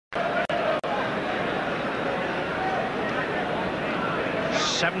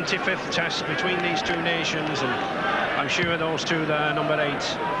75th test between these two nations, and I'm sure those two there, number 8,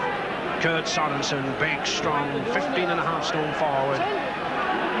 Kurt Sorensen, big, strong, 15.5 stone forward.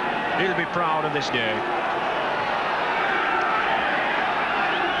 He'll be proud of this day.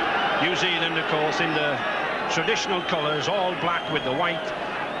 New Zealand, of course, in the traditional colours, all black with the white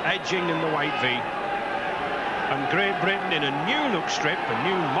edging and the white V. And Great Britain in a new look strip, a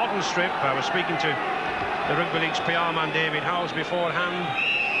new modern strip. I was speaking to the Rugby League's PR man David Howes beforehand.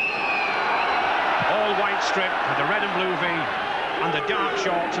 All white strip with the red and blue V and the dark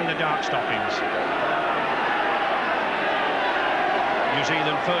shorts and the dark stockings. New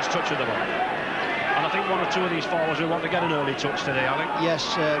Zealand first touch of the ball. And I think one or two of these forwards will want to get an early touch today, Alec. Yes,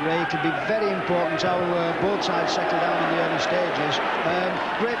 Ray, it'll be very important how both sides settle down in the early stages.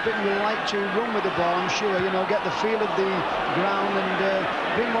 Great Britain will like to run with the ball, I'm sure, you know, get the feel of the ground and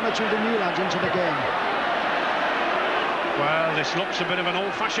bring one or two of the new lads into the game. Well, this looks a bit of an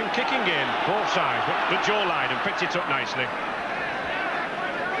old-fashioned kicking game, both sides, but Joe Lydon picked it up nicely.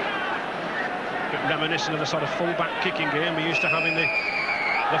 Bit reminiscent of the sort of full-back kicking game we used to have in the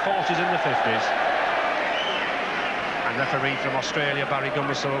 40s and the 50s. And referee from Australia, Barry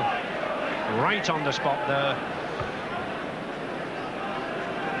Gumbisell, right on the spot there.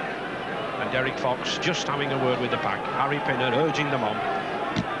 And Derek Fox just having a word with the pack. Harry Pinner urging them on.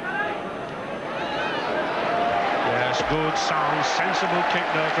 Yes, good, sound, sensible kick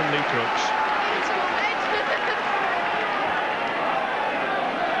there from Lee Crooks.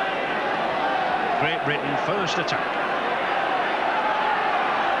 Great Britain first attack.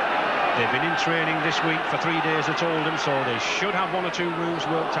 They've been in training this week for 3 days at Oldham, so they should have one or two moves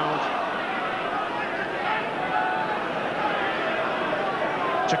worked out.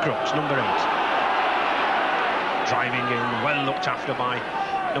 To Crooks, number 8. Driving in, well looked after by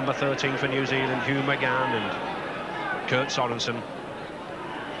number 13 for New Zealand, Hugh McGann and Kurt Sorensen.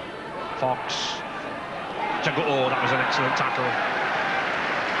 Fox. Oh, that was an excellent tackle.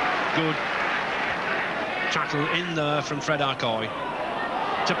 Good tackle in there from Fred Arcoy.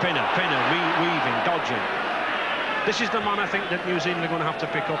 To Pinner, weaving, dodging. This is the man I think that New Zealand are going to have to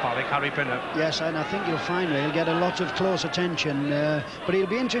pick up, Alec, Harry Pinner. Yes, and I think you'll find he'll get a lot of close attention, but it'll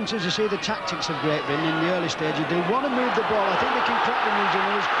be interesting to see the tactics of Great Britain in the early stages. They'll want to move the ball. I think they can crack the New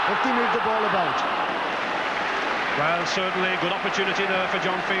Zealanders if they move the ball about. Well, certainly good opportunity there for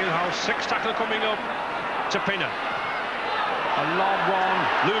John Fieldhouse. 6 tackle coming up to Pinner. A lob one,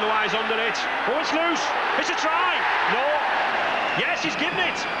 Luluai's under it. Oh, it's loose, it's a try. No. Yes, he's given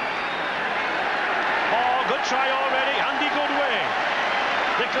it. Oh, good try already. Andy Goodway.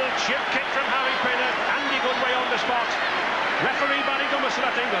 Little chip kick from Harry Pinner. Andy Goodway on the spot. Referee Barry Gumbisell,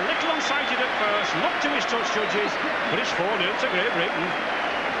 I think, a little unsighted at first. Looked to his touch judges, but it's 4-0 to Great Britain.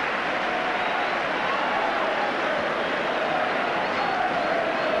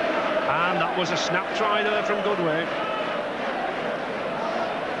 And that was a snap try there from Goodway.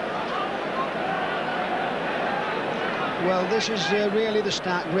 Well, this is really the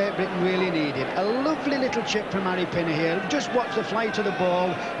start Great Britain really needed. A lovely little chip from Harry Pinner here. Just watch the flight of the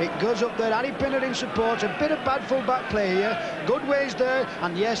ball. It goes up there. Harry Pinner in support. A bit of bad full-back play here. Goodway's there.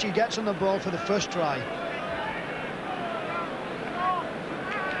 And yes, he gets on the ball for the first try.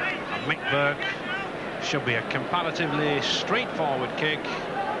 And Mick Burke should be a comparatively straightforward kick.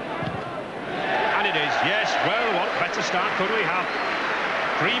 And it is. Yes, well, what better start could we have?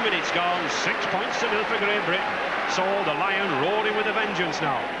 3 minutes gone. 6 points to 0 for Great Britain. So the Lion roaring with a vengeance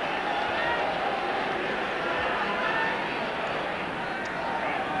now.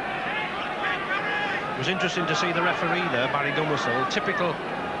 It was interesting to see the referee there, Barry Gumbisell. Typical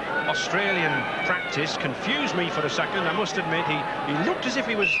Australian practice. Confused me for a second, I must admit. He looked as if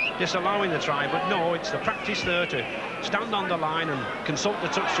he was disallowing the try, but no, it's the practice there to stand on the line and consult the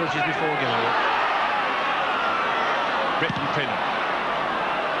touch judges before giving it. Britain Pinner.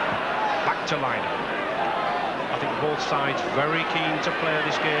 Back to Lynham. I think both sides very keen to play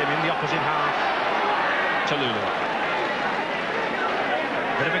this game in the opposite half to Luluai.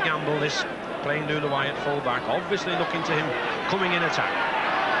 Bit of a gamble, this, playing Luluai at full-back, obviously looking to him coming in attack.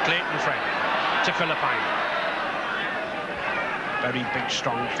 Clayton Friend to Philippine. Very big,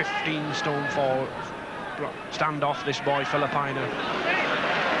 strong, 15 stone forward. Stand off this boy, Philippiner.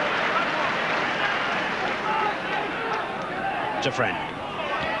 To Friend.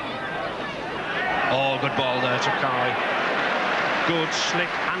 Oh, good ball there to Kai. Good, slick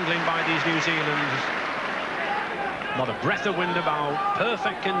handling by these New Zealanders. Not a breath of wind about.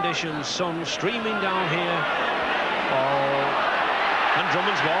 Perfect conditions. Sun streaming down here. Oh, and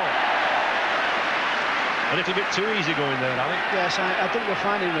Drummond's ball. A little bit too easy going there, Alec. Yes, I think we're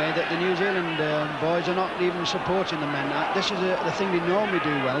finding, Ray, that the New Zealand boys are not even supporting the men. This is the thing they normally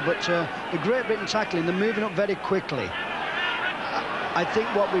do well, but the Great Britain tackling, they're moving up very quickly. I think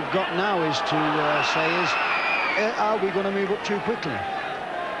what we've got now is to say is, are we going to move up too quickly?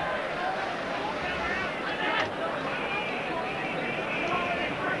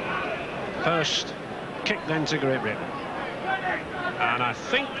 First kick then to Great Britain. And I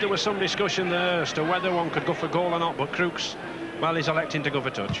think there was some discussion there as to whether one could go for goal or not, but Crooks, well, he's electing to go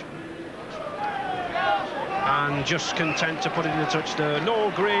for touch. And just content to put it in the touch there. No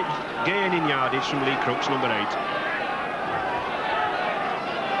great gain in yardage from Lee Crooks, number 8.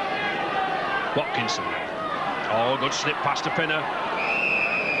 Watkinson. Oh, good slip past the Pinner.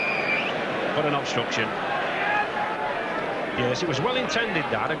 But an obstruction. Yes, it was well intended,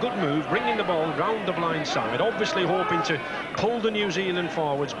 that. A good move, bringing the ball round the blind side, obviously hoping to pull the New Zealand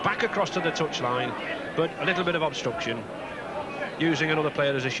forwards back across to the touchline, but a little bit of obstruction, using another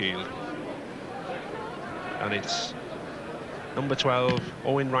player as a shield. And it's number 12,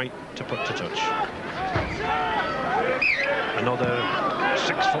 Owen Wright, to put to touch. Another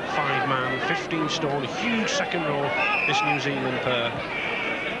 6'5" man, 15 stone, huge second row, this New Zealand pair.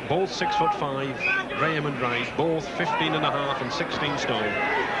 Both 6'5", Graham and Wright, both 15.5 and 16 stone.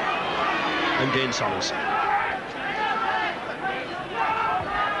 And Dane Sorensen.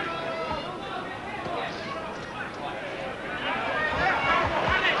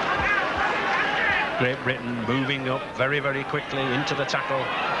 Great Britain moving up very, very quickly into the tackle.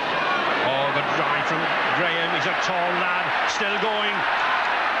 Oh, good drive from Graham. He's a tall lad, still going.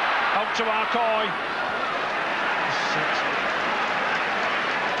 Out to Arcoy.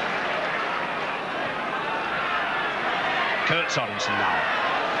 Kurt Sorensen now.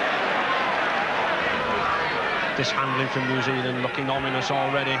 This handling from New Zealand looking ominous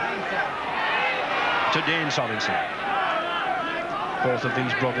already. To Dane Sorensen. Both of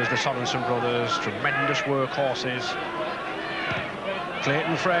these brothers, the Sorensen brothers, tremendous workhorses.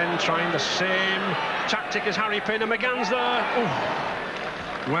 Clayton Friend trying the same tactic as Harry Pinner. McGann's there.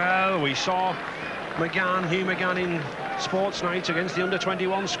 Ooh. Well, we saw McGann, Hugh McGann in Sports Night against the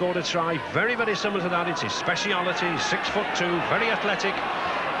under-21, scored a try very, very similar to that. It's his speciality. 6'2", very athletic,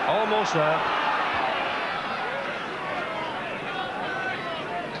 almost there.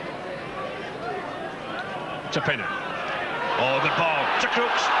 To Pinner. Oh, good ball to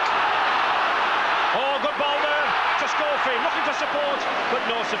Crooks. Oh, good ball there to Schofield, looking for support, but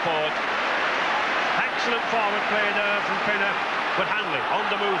no support. Excellent forward play there from Pinner, but Hanley on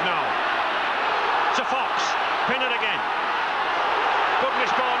the move now. To Fox. Pinner again. Good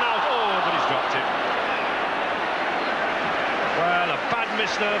miss ball now. Oh, but he's dropped it. Well, a bad miss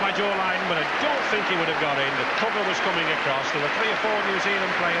there by Joe Lydon, but I don't think he would have got in. The cover was coming across. There were 3 or 4 New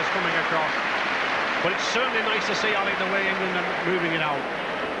Zealand players coming across. But it's certainly nice to see, Alec, the way England are moving it out.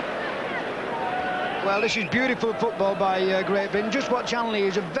 Well, this is beautiful football by Great Britain. Just watch Hanley.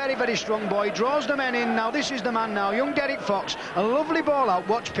 He's a very, very strong boy. Draws the men in. Now, this is the man now. Young Derek Fox. A lovely ball out.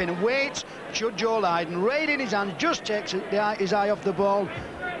 Watch Pinner. Waits. Should Joe Lydon. Right in his hand. Just takes his eye off the ball.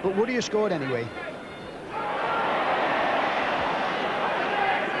 But Woody has scored anyway.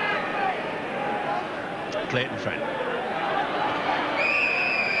 Clayton Friend.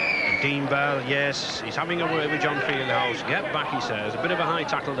 And Dean Bell, yes, he's having a word with John Fieldhouse. Get back, he says. A bit of a high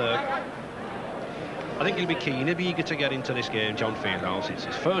tackle there. I think he'll be keen, he'll be eager to get into this game, John Fieldhouse. It's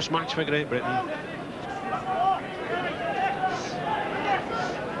his first match for Great Britain.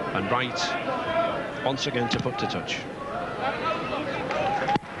 And Wright, once again, to put to touch.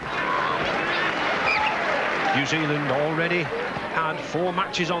 New Zealand already had 4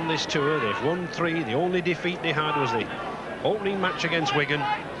 matches on this tour. They've won 3. The only defeat they had was the opening match against Wigan.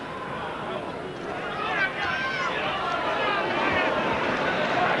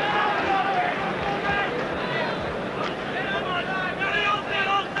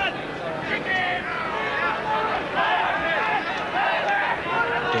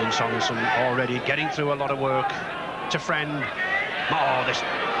 Sorensen already getting through a lot of work. To Friend. Oh, this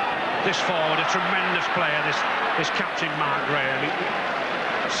forward, a tremendous player, this captain Mark Graham.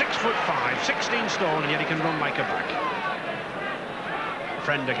 6'5", 16 stone, and yet he can run like a back.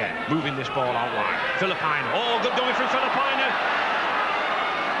 Friend again, moving this ball out wide. Philippine. Oh, good going from Philippine.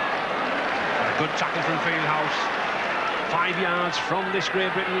 A good tackle from Fieldhouse. 5 yards from this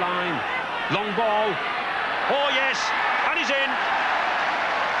Great Britain line. Long ball. Oh, yes, and he's in.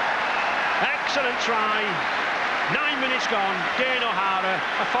 Excellent try. 9 minutes gone. Dane O'Hara,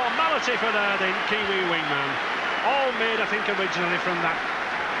 a formality for the Kiwi wingman. All made, I think, originally from that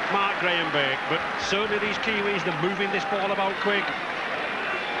Mark Graham break, but certainly these Kiwis, they're moving this ball about quick.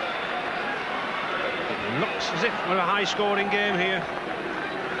 looks as if we're a high-scoring game here.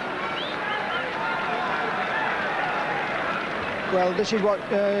 Well, this is what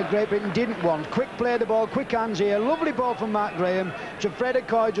Great Britain didn't want. Quick play the ball, quick hands here. Lovely ball from Mark Graham. To Fred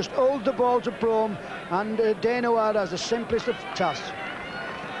Coy, just holds the ball to Prome, and Dane O'Hara has the simplest of tasks.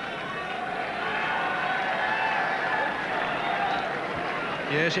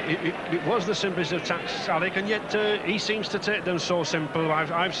 Yes, it was the simplest of tasks, Alec, and yet he seems to take them so simple.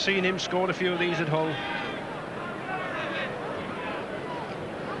 I've seen him score a few of these at Hull.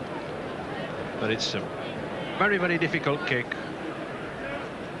 But it's a very, very difficult kick.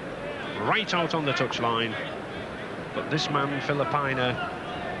 Right out on the touchline. But this man, Filipina,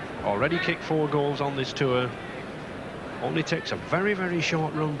 already kicked 4 goals on this tour. Only takes a very, very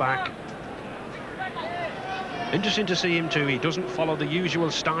short run back. Interesting to see him too. He doesn't follow the usual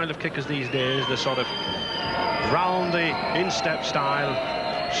style of kickers these days, the sort of round the instep style,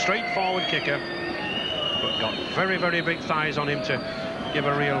 straightforward kicker, but got very, very big thighs on him to give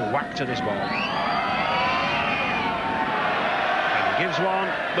a real whack to this ball. And he gives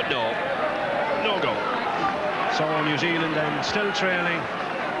one, but no goal. So New Zealand then still trailing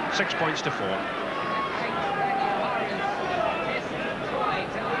 6 points to 4.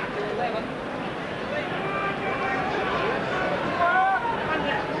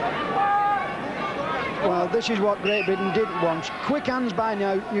 Well, this is what Great Britain didn't want. Quick hands by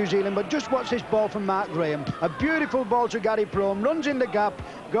New Zealand, but just watch this ball from Mark Graham. A beautiful ball to Gary Prome, runs in the gap,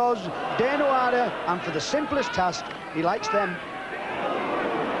 goes Dane O'Hara, and for the simplest task, he likes them.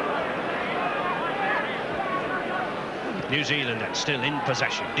 New Zealand then still in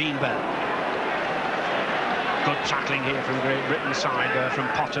possession. Dean Bell. Good tackling here from Great Britain's side there, from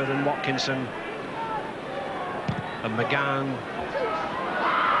Potter and Watkinson. And McGann.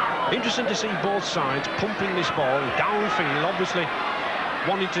 Interesting to see both sides pumping this ball downfield, obviously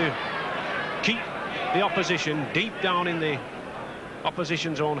wanting to keep the opposition deep down in the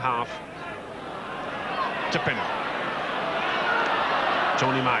opposition's own half. To Pinner.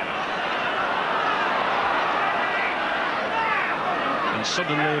 Tony Myler. And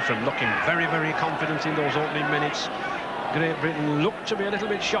suddenly, from looking very, very confident in those opening minutes, Great Britain looked to be a little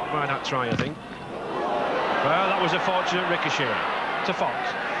bit shocked by that try, I think. Well, that was a fortunate ricochet to Fox.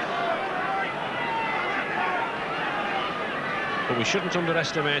 But we shouldn't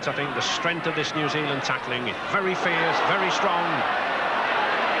underestimate, I think, the strength of this New Zealand tackling. It's very fierce, very strong.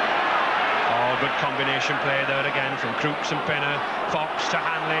 Oh, good combination play there again from Crooks and Pinner. Fox to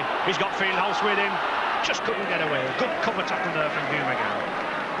Hanley. He's got Fieldhouse with him. Just couldn't get away. Good cover tackle there from Hugh McGann.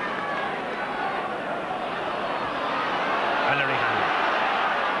 Ellery Hanley.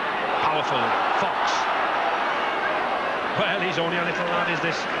 Powerful Fox. Well, he's only a little lad, is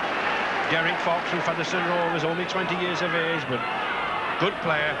this Derek Fox from Featherstone Rovers, only 20 years of age, but good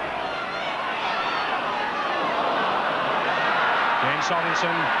player. James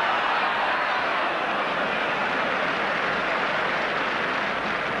Sorensen.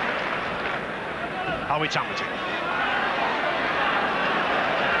 Howie Tamati.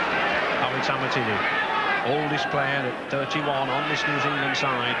 Howie Tamati, the oldest player at 31 on this New Zealand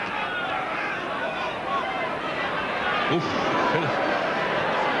side. Oof.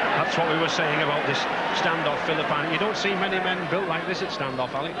 That's what we were saying about this standoff, Filipina. You don't see many men built like this at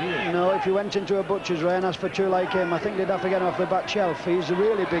standoff, Alec, do you? No, if you went into a butcher's and asked for 2 like him, I think they'd have to get him off the back shelf. He's a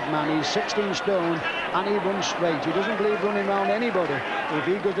really big man. He's 16 stone and he runs straight. He doesn't believe running around anybody. If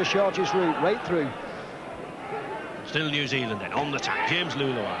he goes the shortest route, right through. Still New Zealand then, on the attack. James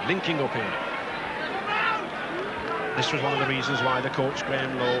Luluai linking up here. This was one of the reasons why the coach,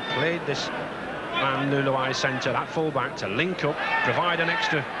 Graham Lowe, played this man Luluai centre at full-back to link up, provide an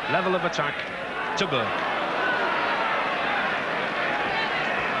extra level of attack to Burke.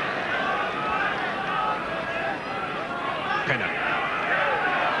 Pinner.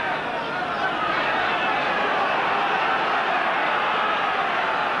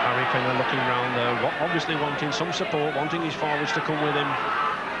 Harry Pinner looking round there, obviously wanting some support, wanting his forwards to come with him.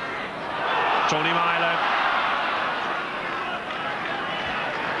 Tony Myler.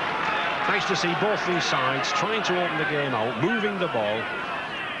 Nice to see both these sides trying to open the game out, moving the ball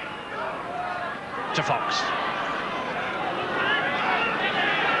to Fox.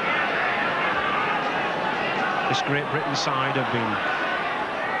 This Great Britain side have been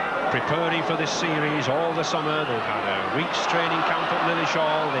preparing for this series all the summer. They've had a week's training camp at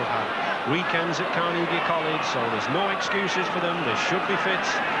Lillishall, they've had weekends at Carnegie College, so there's no excuses for them. They should be fit,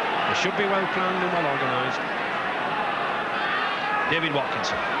 they should be well planned and well organised. David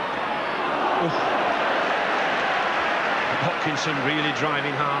Watkinson. Watkinson really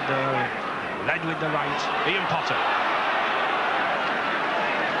driving hard there, led with the right. Ian Potter.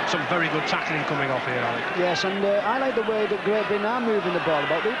 Some very good tackling coming off here, Alec. Yes, and I like the way that Great Britain are moving the ball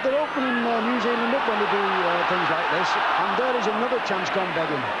about. They're opening New Zealand up when they do things like this, and there is another chance gone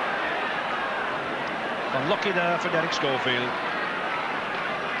begging. Unlucky there for Derek Schofield.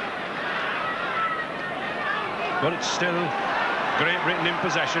 But it's still Great Britain in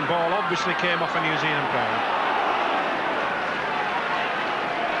possession. Ball obviously came off a New Zealand player.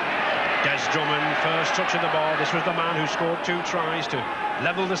 Des Drummond, first touch of the ball. This was the man who scored 2 tries to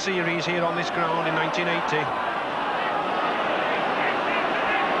level the series here on this ground in 1980.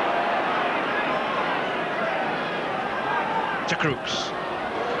 To Crooks.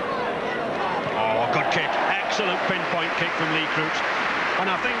 Oh, good kick. Excellent pinpoint kick from Lee Crooks. And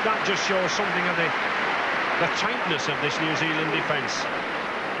I think that just shows something of the tightness of this New Zealand defence.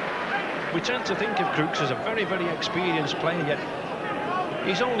 We tend to think of Crooks as a very, very experienced player, yet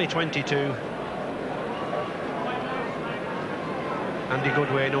he's only 22. Andy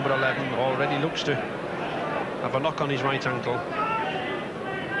Goodway, number 11, already looks to have a knock on his right ankle.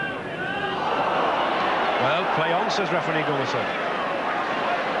 Well, play on, says referee Gummison.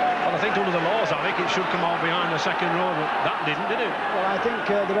 Well, I think under the laws, Alec, it should come out behind the second row, but that didn't, did it? Well, I think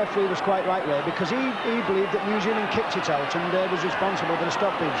the referee was quite right there, because he believed that New Zealand kicked it out and was responsible for the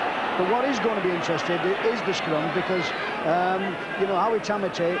stoppage. But what is going to be interesting is the scrum, because, you know, Howie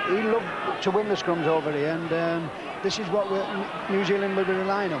Tamate, he loved to win the scrums over here, and this is what New Zealand will be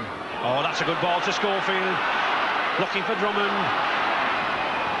relying on. Oh, that's a good ball to Schofield. Looking for Drummond.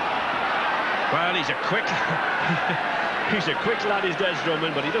 Well, he's a quick... he's a quick lad, is Des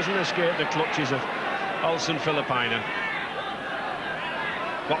Drummond, but he doesn't escape the clutches of Olsen Filipina.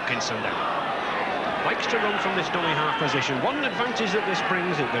 Watkinson then. Likes to run from this dummy half position. One advantage that this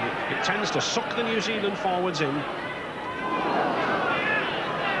brings it, that it tends to suck the New Zealand forwards in.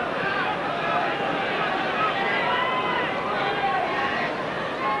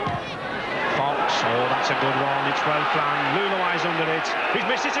 Oh, that's a good one. It's well planned. Luluai's under it. He's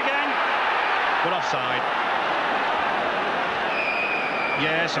missed it again. But offside.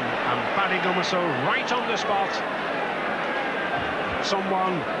 Yes, and Paddy Gummison right on the spot.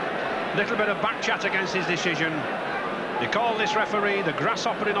 Someone, little bit of back chat against his decision. They call this referee the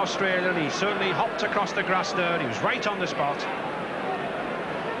grasshopper in Australia, and he certainly hopped across the grass there. He was right on the spot.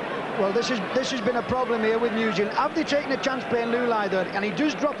 Well, this has been a problem here with New Zealand. Have they taken a chance playing Lulai there? And he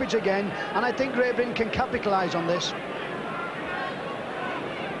does drop it again, and I think Great Britain can capitalise on this.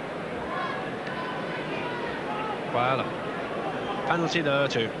 Well, penalty there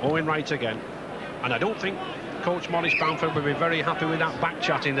to Owen Wright again. And I don't think Coach Maurice Bamford would be very happy with that back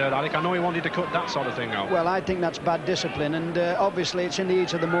chatting there, Alec. I know he wanted to cut that sort of thing out. Well, I think that's bad discipline, and obviously it's in the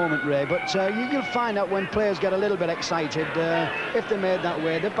heat of the moment, Ray. But you'll find that when players get a little bit excited, if they're made that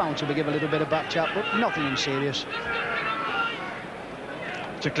way, they're bound to give a little bit of back chat, but nothing serious.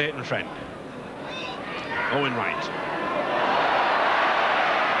 To Clayton Friend. Owen Wright.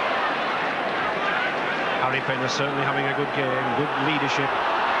 Harry Pinner certainly having a good game, good leadership.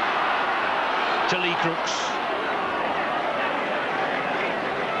 To Lee Crooks.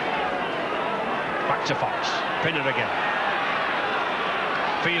 Back to Fox. Pinner again.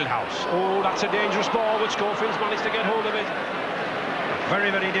 Fieldhouse. Oh, that's a dangerous ball, but Schofield's managed to get hold of it. Very,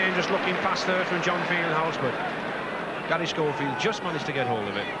 very dangerous looking pass there from John Fieldhouse, but Gary Schofield just managed to get hold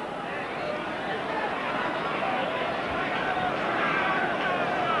of it.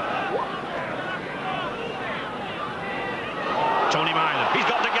 Tony Myler, he's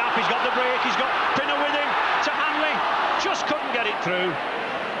got the gap, he's got the break, he's got Pinner with him to Hanley, just couldn't get it through.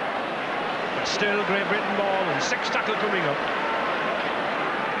 But still Great Britain ball, and 6 tackle coming up.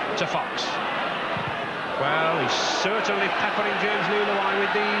 To Fox. Well, he's certainly peppering James Luluai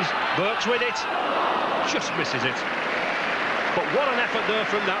with these. Burke's with it, just misses it. But what an effort there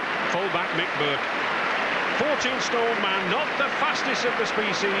from that full-back Mick Burke. 14-stone man, not the fastest of the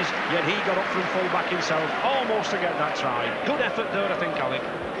species, yet he got up from full-back himself, almost to get that try. Good effort there, I think, Alec.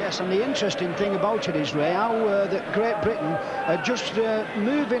 Yes, and the interesting thing about it is, Ray, how that Great Britain are just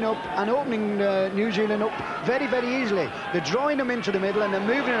moving up and opening New Zealand up very, very easily. They're drawing them into the middle and they're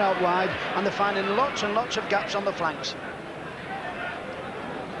moving it out wide, and they're finding lots and lots of gaps on the flanks.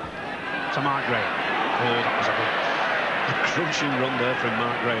 To Mark Gray. Oh, that was a good crunching run there from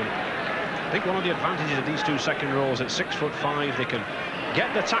Mark Gray. I think one of the advantages of these 2 second rows at 6'5", they can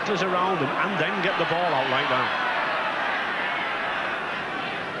get the tacklers around them and then get the ball out like that.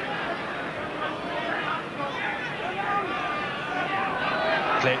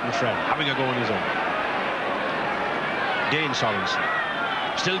 Clayton Friend having a go on his own. Dane Sorensen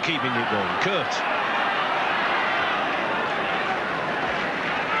still keeping it going. Kurt.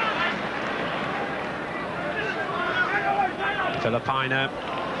 Filipina.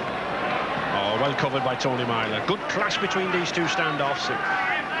 well covered by Tony Myler. Good clash between these two standoffs.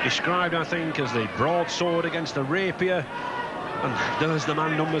 Described, I think, as the broadsword against the rapier. And there's the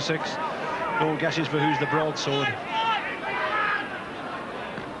man number 6. No guesses for who's the broadsword.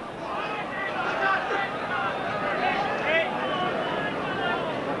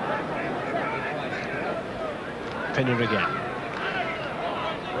 Pinner again.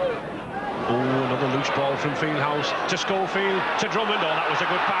 Oh, another loose ball from Fieldhouse to Schofield, to Drummond. Oh, that was a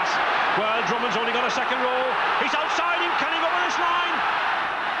good pass. Well, Drummond's only got a second roll. He's outside him. Can he go on this line?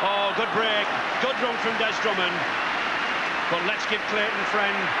 Oh, good break. Good run from Des Drummond. But let's give Clayton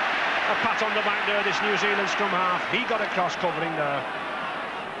Friend a pat on the back there, this New Zealand scrum half. He got across covering there.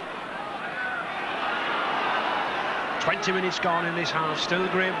 20 minutes gone in this half. Still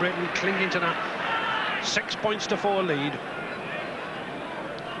Great Britain clinging to that 6 points to 4 lead.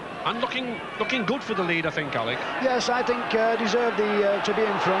 And looking good for the lead, I think, Alec. Yes, I think deserve to be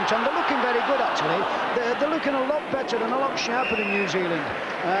in front, and they're looking very good, actually. They're looking a lot better and a lot sharper than New Zealand.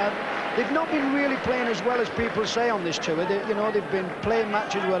 They've not been really playing as well as people say on this tour. They've been playing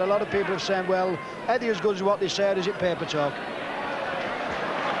matches where a lot of people have said, well, are they as good as what they say, or is it paper talk?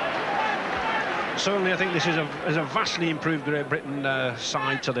 Certainly, I think this is a vastly improved Great Britain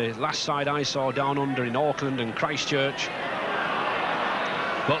side to the last side I saw down under in Auckland and Christchurch.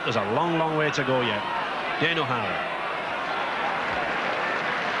 But there's a long, long way to go yet. Dane O'Hara.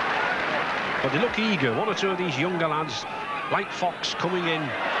 But they look eager. One or two of these younger lads, like Fox, coming in.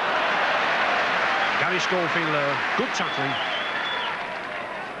 Gary Schofield there. Good tackling.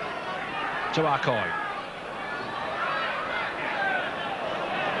 To Arcoy.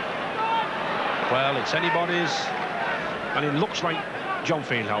 Well, it's anybody's. And it looks like John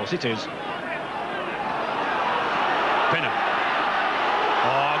Fieldhouse. It is. Pinner.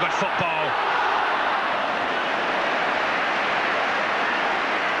 Oh, good football.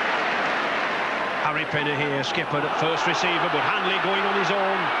 Harry Pinner here, skipper at first receiver, but Hanley going on his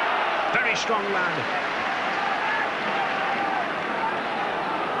own. Very strong lad.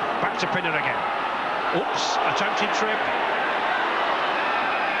 Back to Pinner again. Oops, attempted trip.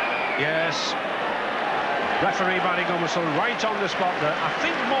 Yes. Referee Barry Gomersall right on the spot there. I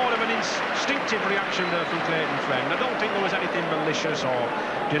think more of an instinctive reaction there from Clayton Friend. I don't think there was anything malicious or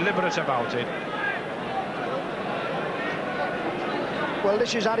deliberate about it. Well,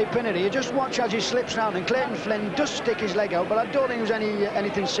 this is Harry Pinner here. Just watch as he slips round, and Clayton Flynn does stick his leg out, but I don't think it was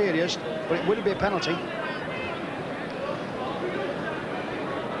anything serious, but it will be a penalty.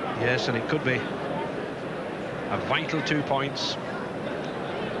 Yes, and it could be a vital 2 points.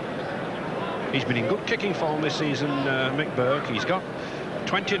 He's been in good kicking form this season, Mick Burke. He's got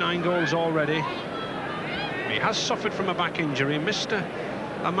 29 goals already. He has suffered from a back injury, missed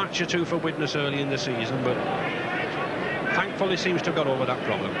a match or two for Widnes early in the season, but thankfully seems to have got over that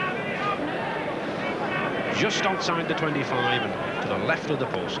problem. Just outside the 25 and to the left of the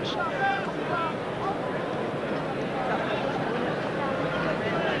posts.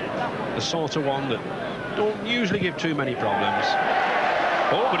 The sort of one that don't usually give too many problems.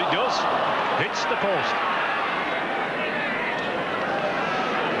 Oh, but it does. Hits the post.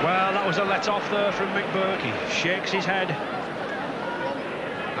 Well, that was a let-off there from Mick Burke. He shakes his head.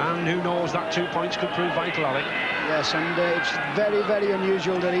 And who knows, that 2 points could prove vital, Alec. Yes, and it's very, very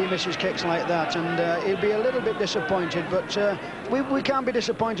unusual that he misses kicks like that, and he'll be a little bit disappointed, but we can't be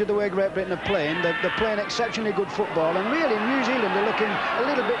disappointed the way Great Britain are playing. They're playing exceptionally good football, and really, New Zealand are looking a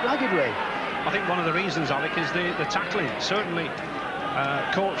little bit ragged, Ray. I think one of the reasons, Alec, is the tackling. Certainly,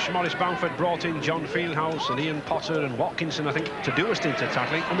 coach Maurice Bamford brought in John Fieldhouse and Ian Potter and Watkinson, I think, to do a stint at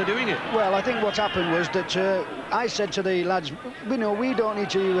tackling, and they're doing it. Well, I think what happened was that I said to the lads, we don't need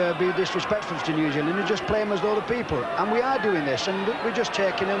to be disrespectful to New Zealand and just play them as though the people, and we are doing this, and we're just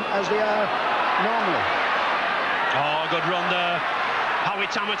taking them as they are normally. Oh, good run there. Howie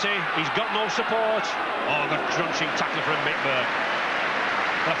Tamati, he's got no support. Oh, good crunching tackle from Mick Burke.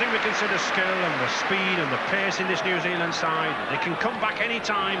 I think we consider skill and the speed and the pace in this New Zealand side. They can come back any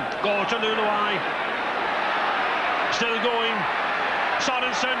time. Go to Luluai. Still going.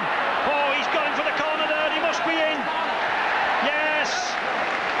 Sorensen. Oh, he's going for the corner there. He must be in. Yes.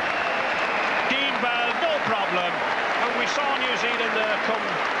 Dean Bell, no problem. And we saw New Zealand there come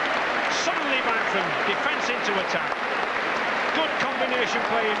suddenly back from defence into attack. Good combination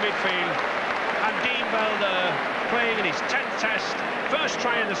play in midfield. And Dean Bell there playing in his 10th test. First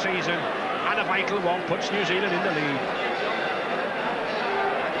try of the season, and a vital one, puts New Zealand in the lead.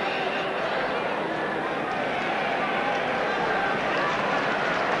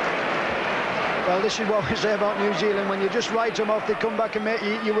 Well, this is what we say about New Zealand. When you just write them off, they come back and make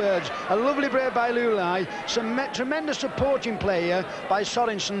you eat your words. A lovely break by Lulai. Some tremendous supporting play here by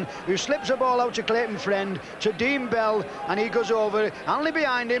Sorensen, who slips the ball out to Clayton Friend, to Dean Bell, and he goes over, only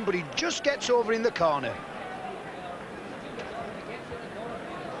behind him, but he just gets over in the corner.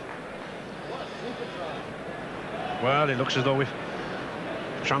 Well, it looks as though we've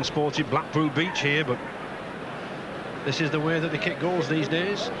transported Blackpool Beach here, but this is the way that the kick goes these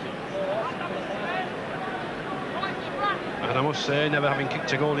days. And I must say, never having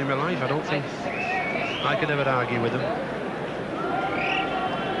kicked a goal in my life, I don't think I could ever argue with them.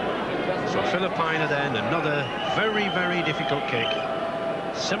 So Filipina then, another very, very difficult kick.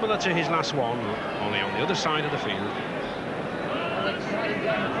 Similar to his last one, only on the other side of the field.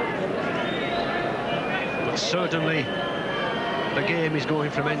 But certainly, the game is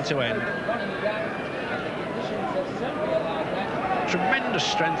going from end to end. Tremendous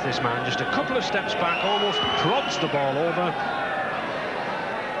strength, this man, just a couple of steps back, almost prods the ball over,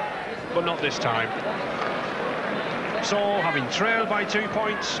 but not this time. So, having trailed by 2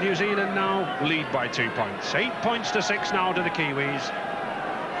 points, New Zealand now lead by 2 points. 8 points to 6 now to the Kiwis.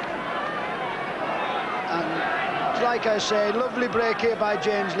 And like I say, lovely break here by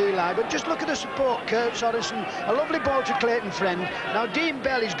James Lelai, but just look at the support. Kurt Sorensen, a lovely ball to Clayton Friend. Now Dean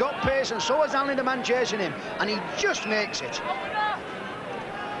Bell, he's got pace, and so has Hanley, the man chasing him, and he just makes it.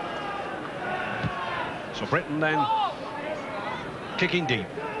 So Britain then kicking deep.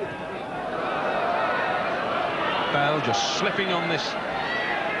 Bell just slipping on this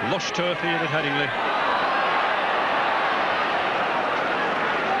lush turf here at Headingley.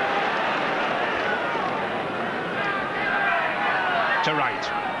 To right.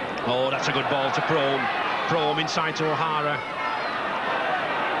 Oh, that's a good ball to Prome. Prome inside to O'Hara.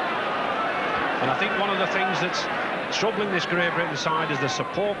 And I think one of the things that's troubling this Great Britain side is the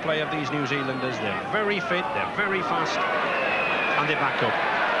support play of these New Zealanders. They're very fit, they're very fast, and they back up.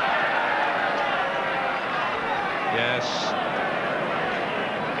 Yes.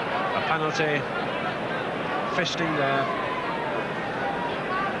 A penalty. Fisting there.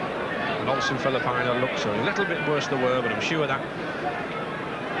 And Olsen Filipina looks a little bit worse than they were, but I'm sure that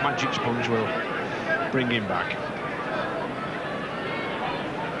magic sponge will bring him back.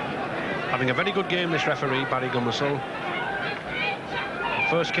 Having a very good game, this referee, Barry Gummersall.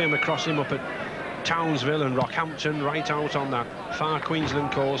 First came across him up at Townsville and Rockhampton, right out on that far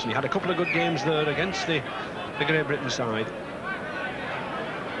Queensland coast, and he had a couple of good games there against the Great Britain side.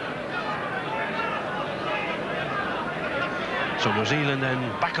 So New Zealand then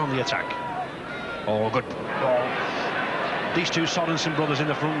back on the attack. Oh, good ball. These two Sorensen brothers in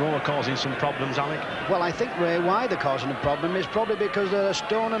the front row are causing some problems, Alec. Well, I think, Ray, why they're causing a problem is probably because they're a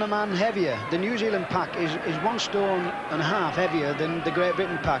stone and a man heavier. The New Zealand pack is 1.5 stone heavier than the Great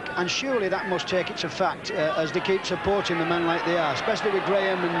Britain pack, and surely that must take its effect as they keep supporting the men like they are, especially with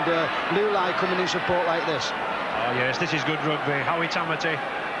Graham and Lulai coming in support like this. Oh yes, this is good rugby. Howie Tamati.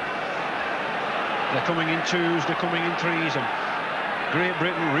 They're coming in twos, they're coming in threes, and Great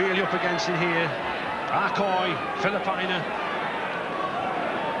Britain really up against it here. Arcoy, Filipina.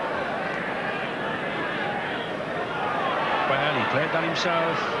 Well, he played that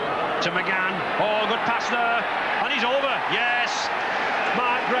himself to McGann. Oh, good pass there, and he's over. Yes,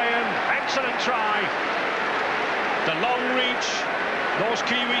 Mark Graham, excellent try. The long reach, those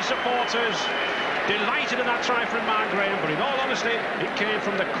Kiwi supporters delighted in that try from Mark Graham, but in all honesty, it came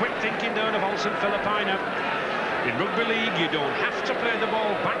from the quick thinking down of Olsen Filipina. In rugby league, you don't have to play the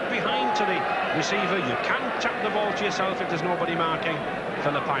ball back behind to the receiver. You can tap the ball to yourself if there's nobody marking.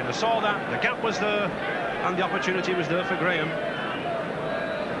 Filipina saw that, the gap was there, and the opportunity was there for Graham.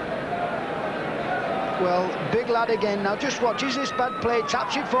 Well, big lad again. Now just watches this bad play,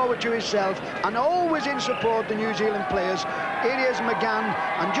 taps it forward to himself, and always in support the New Zealand players. Here is McGann,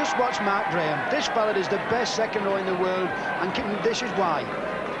 and just watch Mark Graham. This fella is the best second row in the world, and this is why.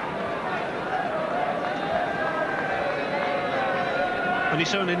 And he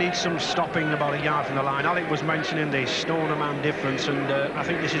certainly needs some stopping about a yard from the line. Alec was mentioning the stone a man difference, and I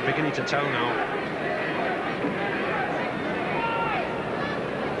think this is beginning to tell now.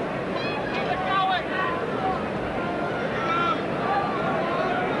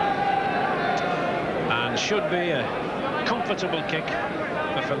 And should be a comfortable kick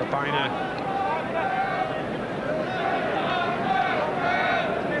for Filipina.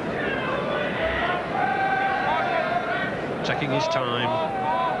 Taking his time.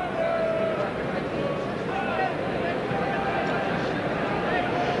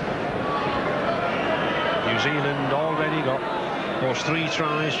 New Zealand already got those 3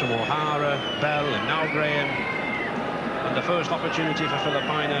 tries from O'Hara, Bell and now Graham. And the first opportunity for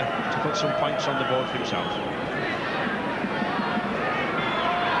Filipina to put some points on the board for himself.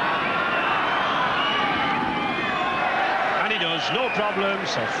 And he does, no problem.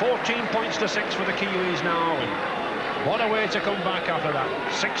 So 14 points to 6 for the Kiwis now. And what a way to come back after that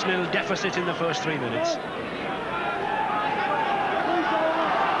 6-0 deficit in the first 3 minutes.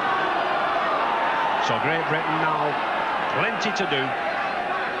 So Great Britain now, plenty to do.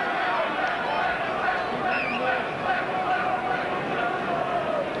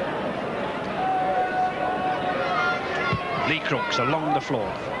 Lee Crooks along the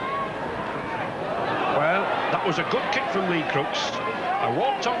floor. Well, that was a good kick from Lee Crooks. I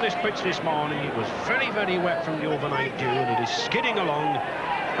walked on this pitch this morning. It was very, very wet from the overnight dew, and it is skidding along.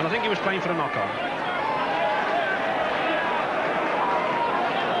 And I think he was playing for a knock-on.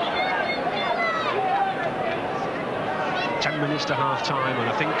 10 minutes to half-time, and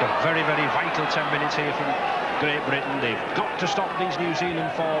I think a very, very vital 10 minutes here from Great Britain. They've got to stop these New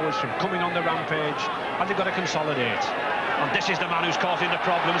Zealand forwards from coming on the rampage, and they've got to consolidate. And this is the man who's causing the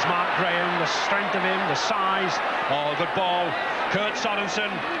problems, Mark Graham. The strength of him, the size. Oh, good ball. Kurt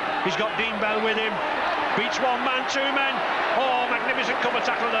Sorensen. He's got Dean Bell with him. Beats 1 man, 2 men. Oh, magnificent cover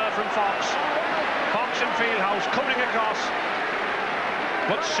tackle there from Fox. Fox and Fieldhouse coming across.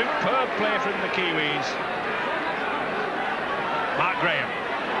 But superb play from the Kiwis. Mark Graham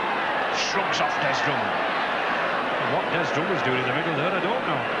shrugs off Des Drummond. And what Des Drummond's doing in the middle there, I don't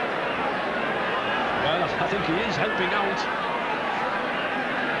know. Well, I think he is helping out.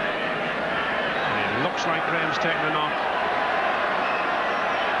 And it looks like Graham's taking a knock.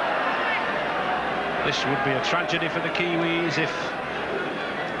 This would be a tragedy for the Kiwis if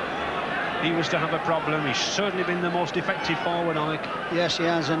he was to have a problem. He's certainly been the most effective forward, Alec. Yes, he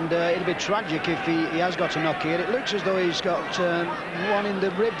has, and it'll be tragic if he has got a knock here. It looks as though he's got one in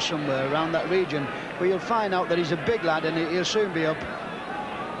the ribs somewhere around that region, but you'll find out that he's a big lad and he'll soon be up.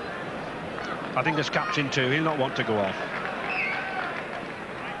 I think there's captain too. He'll not want to go off.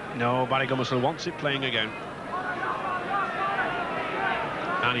 No, Barry Gummesell wants it playing again.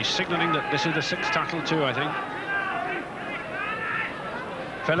 And he's signalling that this is the 6th tackle too, I think.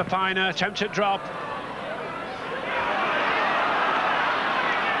 Filipina, attempted drop.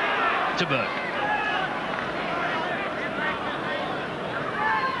 To Burke.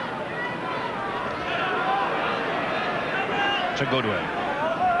 To Goodwin.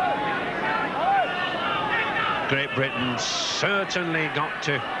 Great Britain certainly got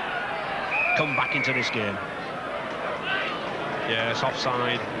to come back into this game. Yes,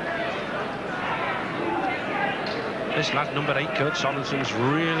 offside. This lad, number 8, Kurt Sorensen's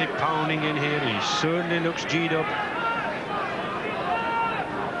really pounding in here. He certainly looks G'd up.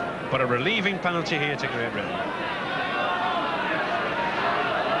 But a relieving penalty here to Great Britain.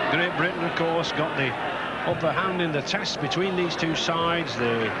 Great Britain, of course, got the upper hand in the test between these two sides.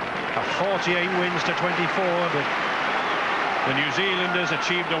 They have 48 wins to 24, but the New Zealanders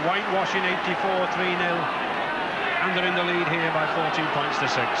achieved a whitewash in 84, 3-0. And they're in the lead here by 14 points to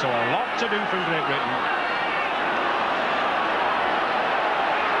 6. So a lot to do from Great Britain.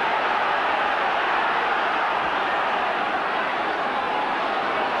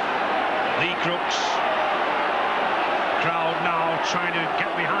 Lee Crooks. Crowd now trying to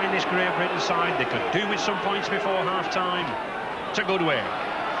get behind this Great Britain side. They could do with some points before half-time. To Goodwin.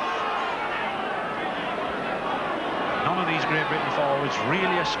 None of these Great Britain forwards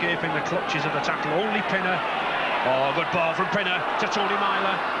really escaping the clutches of the tackle. Only Pinner. Oh, good ball from Pinner to Tony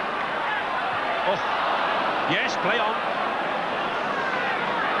Myler. Oh, yes, play on.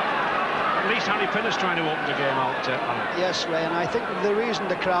 At least Harry Pinner's trying to open the game out. Yes, Ray, and I think the reason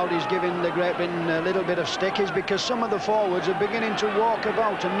the crowd is giving the Great Britain a little bit of stick is because some of the forwards are beginning to walk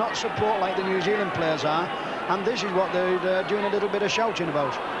about and not support like the New Zealand players are, and this is what they're doing a little bit of shouting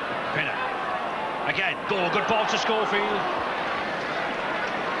about. Pinner. Again, good ball to Schofield.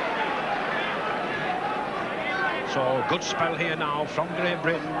 So, good spell here now from Great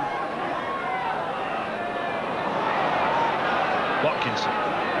Britain. Watkinson.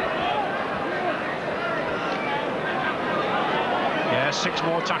 Yeah, 6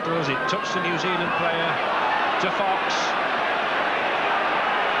 more tackles. It touched the New Zealand player. To Fox.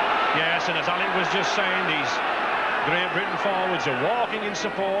 Yes, and as Alec was just saying, these Great Britain forwards are walking in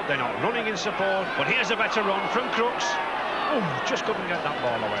support. They're not running in support. But here's a better run from Crooks. Oh, just couldn't get that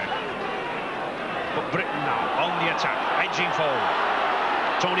ball away. But Britain now on the attack, edging forward.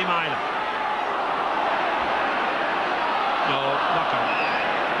 Tony Myler. No, knock on.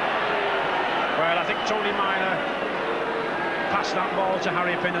 Well, I think Tony Myler passed that ball to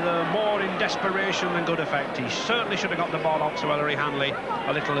Harry Pinner there, more in desperation than good effect. He certainly should have got the ball out to Ellery Hanley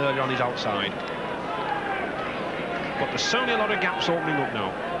a little earlier on his outside. But there's certainly a lot of gaps opening up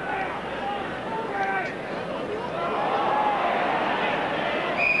now.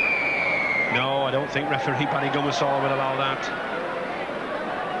 No, I don't think referee Paddy Gumasall will allow that.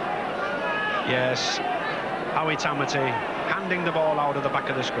 Yes, Howie Tamati handing the ball out of the back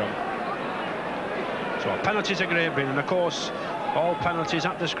of the scrum. So penalties are Great Britain, and of course all penalties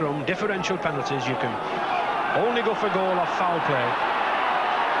at the scrum, differential penalties, you can only go for goal or foul play.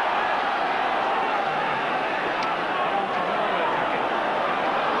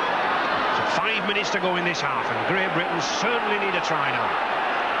 So 5 minutes to go in this half, and Great Britain certainly need a try now.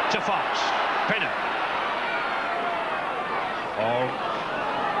 To Fox, Pinner.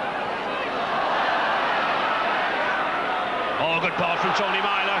 Oh, good ball from Tony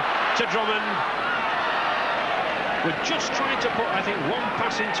Myler to Drummond. We're just trying to put, I think, one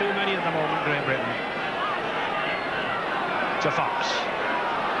pass in too many at the moment, Great Britain. To Fox.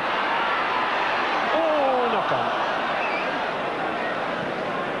 Oh, knock on.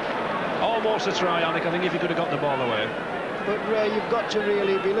 Almost a try, Alec. I think if he could have got the ball away. But Ray, you've got to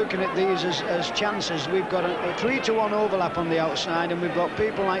really be looking at these as chances. We've got a 3-to-1 overlap on the outside, and we've got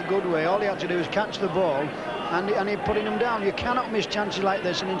people like Goodway. All he had to do is catch the ball, and he's putting them down. You cannot miss chances like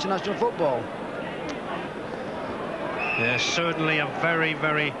this in international football. Yeah, certainly a very,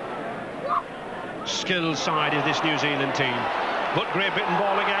 very skilled side is this New Zealand team. But Great Britain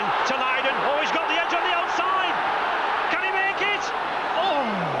ball again to Lydon. Oh, he's got the edge on the outside. Can he make it? Oh!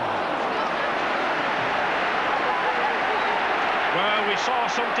 Well, we saw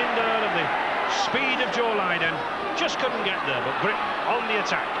something there of the speed of Joe Lydon. Just couldn't get there, but Britain on the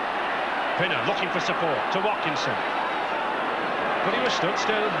attack. Pinner looking for support to Watkinson. But he was stood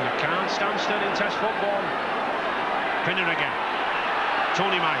still. You can't stand still in Test football. Pinner again.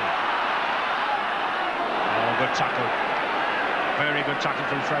 Tony Myler. Oh, good tackle. Very good tackle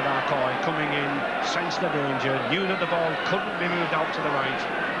from Fred Arcoy. Coming in, sensed the danger, knew that the ball couldn't be moved out to the right.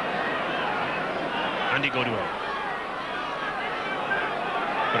 Andy Goodway.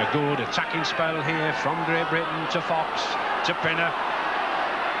 But a good attacking spell here from Great Britain to Fox, to Pinner,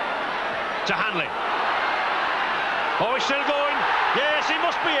 to Hanley. Oh, he's still going. Yes, he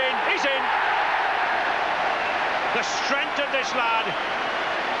must be in. He's in. The strength of this lad.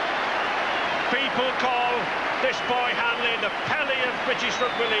 People call this boy Hanley the Pelé of British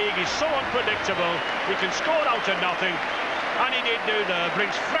Rugby League. He's so unpredictable. He can score out of nothing, and he did do there.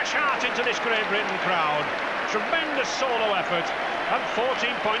 Brings fresh heart into this Great Britain crowd. Tremendous solo effort, and 14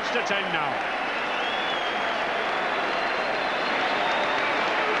 points to 10 now.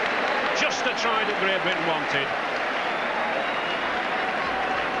 Just the try that Great Britain wanted,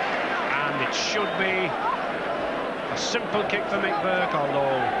 and it should be a simple kick for Mick Burke,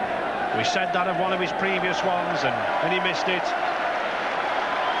 although we said that of one of his previous ones, and he missed it.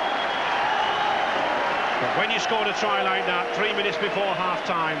 But when you scored a try like that 3 minutes before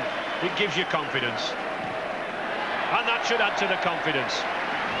half-time, it gives you confidence. And that should add to the confidence.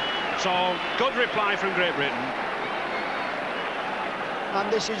 So, good reply from Great Britain.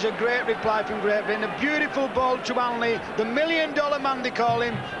 And this is a great reply from Great Britain. A beautiful ball to Hanley, the $1 million man they call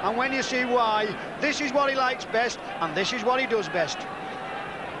him. And when you see why, this is what he likes best, and this is what he does best.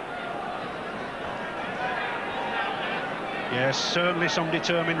 Yes, certainly some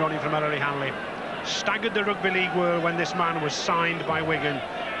determined running from Ellery Hanley. Staggered the Rugby League world when this man was signed by Wigan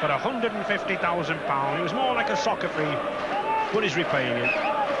for £150,000. It was more like a soccer fee, but he's repaying it.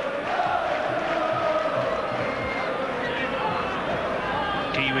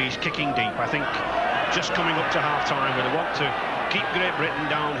 Kiwis kicking deep, I think, just coming up to half-time, where they want to keep Great Britain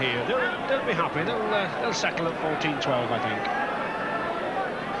down here. They'll be happy. They'll settle at 14-12, I think.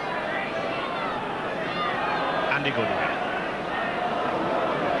 Andy Goodway.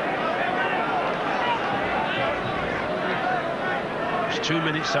 It's 2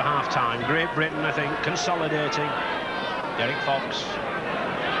 minutes to half-time. Great Britain, I think, consolidating. Derek Fox.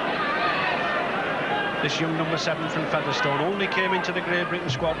 This young number 7 from Featherstone only came into the Great Britain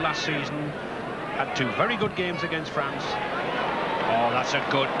squad last season. Had 2 very good games against France. Oh, that's a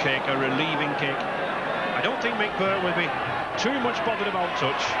good kick, a relieving kick. I don't think Mick Burke will be too much bothered about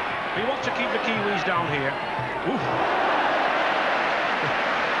touch. He wants to keep the Kiwis down here. Oof.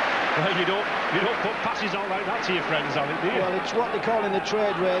 Well, you don't put passes out like that to your friends, Alec, do you? Well, it's what they call in the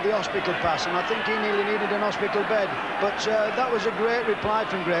trade, Ray, the hospital pass, and I think he nearly needed an hospital bed. But that was a great reply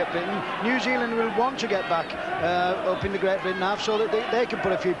from Great Britain. New Zealand will want to get back up in the Great Britain half so that they can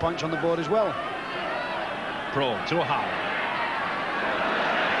put a few points on the board as well. Prone to O'Hara.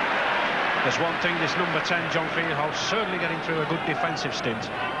 There's one thing, this number 10, John Fieldhouse, certainly getting through a good defensive stint.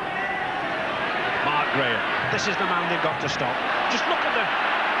 Mark Graham. This is the man they've got to stop. Just look at the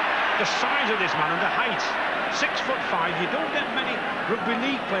size of this man and the height. 6'5". You don't get many rugby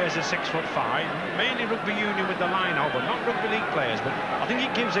league players at 6'5". Mainly rugby union with the line out, but not rugby league players. But I think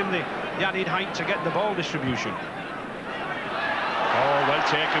it gives him the added height to get the ball distribution. Oh, well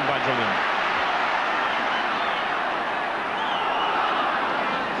taken by Drummond.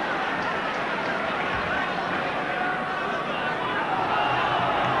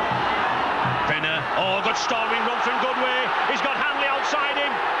 Oh, good storming run from Goodway. He's got Hanley outside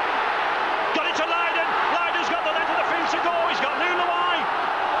him. Got it to Lydon. Lydon's got the length of the field to go. He's got Lulawai.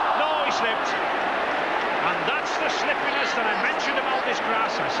 No, he slipped. And that's the slippiness that I mentioned about this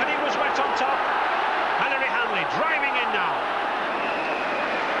grass. I said he was wet on top. Ellery Hanley driving in now.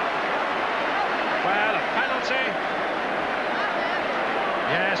 Well, a penalty.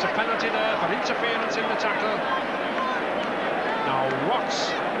 Yes, a penalty there for interference in the tackle. Now, what's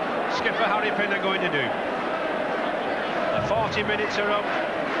skipper Harry Pinner going to do? The 40 minutes are up.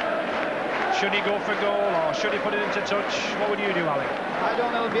 Should he go for goal or should he put it into touch? What would you do, Alec? I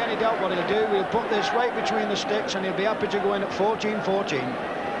don't know there'll be any doubt what he'll do. We'll put this right between the sticks and he'll be happy to go in at 14-14.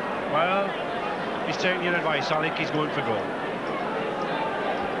 Well, he's taking your advice, Alec. He's going for goal.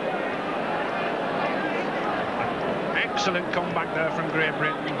 Excellent comeback there from Great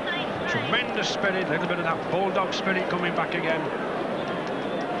Britain. Tremendous spirit, a little bit of that bulldog spirit coming back again.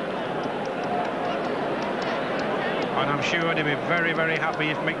 And I'm sure they'd be very, very happy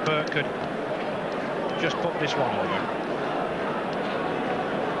if Mick Burke could just put this one over.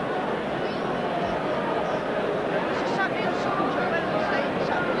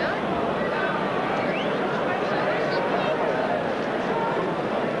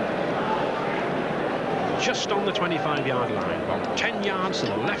 Just on the 25-yard line, about 10 yards to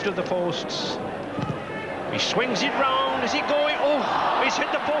the left of the posts. He swings it round. Is he going? Oh, he's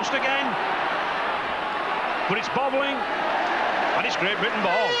hit the post again. But it's bobbling, and it's Great Britain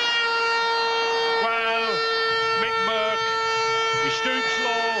ball. Well, Mick Burke, he stoops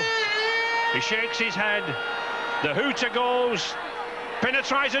low, he shakes his head, the hooter goes, Pinner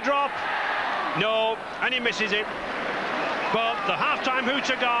tries a drop, no, and he misses it. But the half-time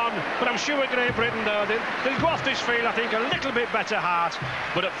hooter gone, but I'm sure Great Britain, they'll go off this field, I think, a little bit better heart.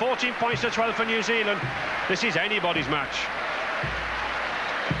 But at 14 points to 12 for New Zealand, this is anybody's match.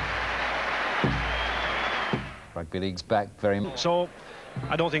 Rugby League's back very much. So,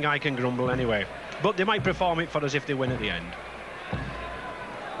 I don't think I can grumble anyway. But they might perform it for us if they win at the end.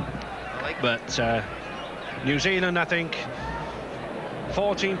 But New Zealand, I think,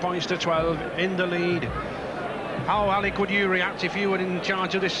 14 points to 12 in the lead. How, Alec, would you react if you were in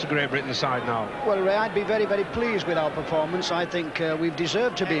charge of this Great Britain side now? Well, Ray, I'd be very, very pleased with our performance. I think we've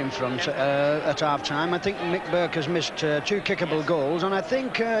deserved to be in front at half-time. I think Mick Burke has missed 2 kickable goals, and I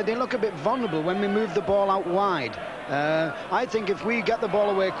think they look a bit vulnerable when we move the ball out wide. I think if we get the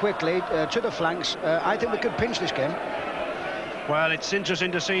ball away quickly to the flanks, I think we could pinch this game. Well, it's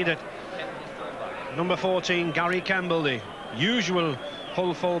interesting to see that number 14, Gary Campbell, the usual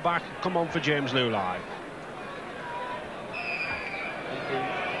Hull full-back, come on for James Lulai.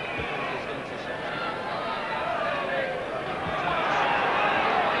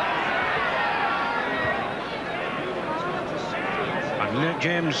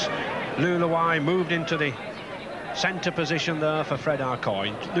 James Lulawai moved into the centre position there for Fred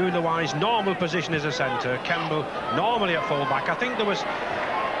Arcoy. Lulawai's normal position is a centre, Campbell normally at full-back. I think there was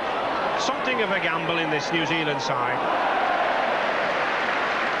something of a gamble in this New Zealand side.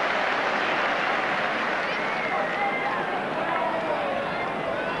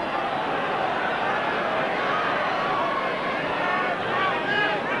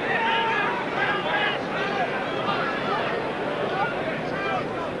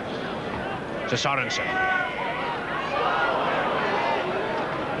 To Sorensen.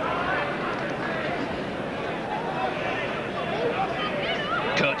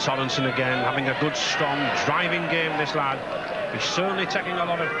 Kurt Sorensen again, having a good, strong, driving game, this lad. He's certainly taking a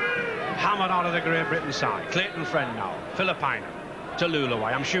lot of hammer out of the Great Britain side. Clayton Friend now, Filipina to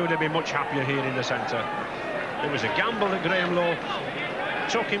Lulawai. I'm sure they'll be much happier here in the centre. It was a gamble that Graham Lowe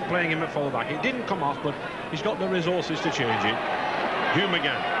took him playing him at full-back. It didn't come off, but he's got the resources to change it. Hume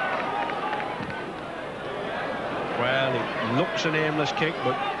again. Well, it looks an aimless kick,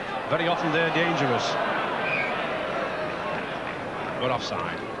 but very often they're dangerous. But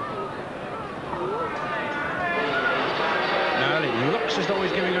offside. Well, it looks as though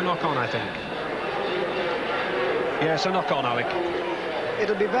he's giving a knock-on, I think. Yes, a knock-on, Alec.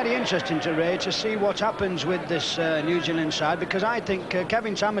 It'll be very interesting to see what happens with this New Zealand side, because I think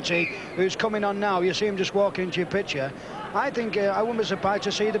Kevin Tamati, who's coming on now, you see him just walking into your picture, I think I wouldn't be surprised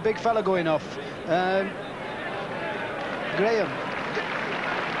to see the big fella going off. Graham,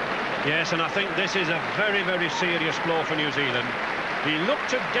 Yes, and I think this is a very, very serious blow for New Zealand. He looked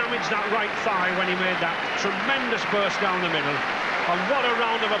to damage that right thigh when he made that tremendous burst down the middle. And what a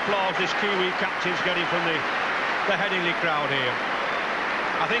round of applause this Kiwi captain's getting from the Headingley crowd here.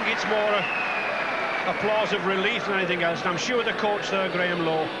 I think it's more applause of relief than anything else. And I'm sure the coach there, Graham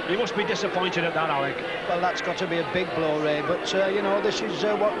Lowe, he must be disappointed at that, Alec. Well, that's got to be a big blow, Ray. But, you know, this is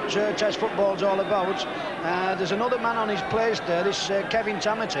what Test football's all about. There's another man on his place there, this Kevin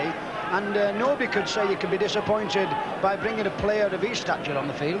Tamati. And nobody could say you could be disappointed by bringing a player of his stature on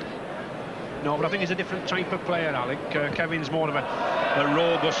the field. No, but I think he's a different type of player, Alec. Kevin's more of a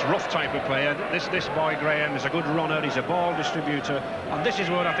robust, rough type of player. This boy, Graham, is a good runner, he's a ball distributor. And this is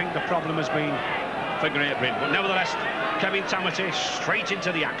where I think the problem has been for Great Britain. But nevertheless, Kevin Tamati straight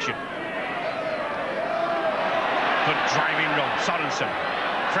into the action. Good driving run, Sorensen.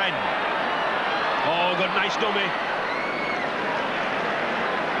 Friend. Oh, good, nice dummy.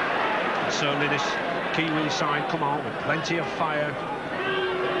 And certainly this Kiwi side come out with plenty of fire.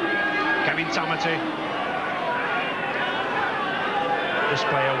 Kevin Tamati. This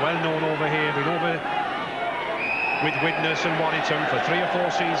player well known over here, been over with Widnes and Warrington for 3 or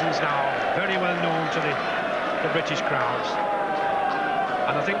 4 seasons now. Very well known to the British crowds.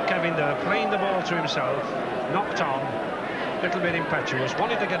 And I think Kevin there, playing the ball to himself, knocked on, a little bit impetuous,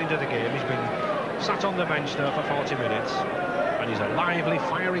 wanted to get into the game. He's been sat on the bench there for 40 minutes. And he's a lively,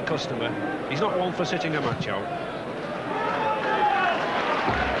 fiery customer. He's not one for sitting a match out.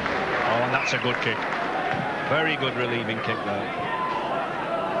 Oh, and that's a good kick. Very good relieving kick there.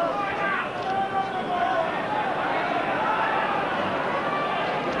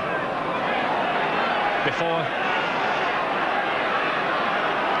 Before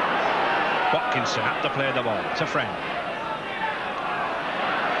Watkinson had to play the ball to Friend.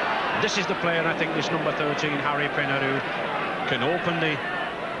 This is the player, I think, this number 13, Harry Pinner, who can open the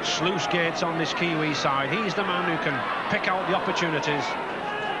sluice gates on this Kiwi side. He's the man who can pick out the opportunities.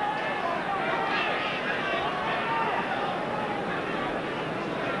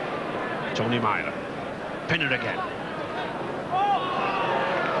 Tony Myler. Pinner again.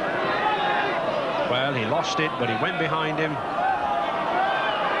 Well, he lost it, but he went behind him.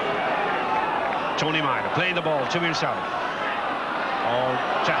 Tony Myler playing the ball to himself. Oh,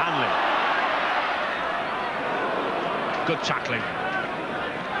 to Hanley. Good tackling.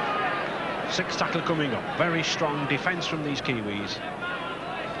 6th tackle coming up. Very strong defence from these Kiwis.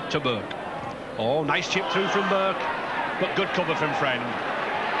 To Burke. Oh, nice chip through from Burke, but good cover from Friend.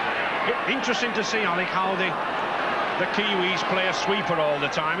 Interesting to see, Alec, how the Kiwis play a sweeper all the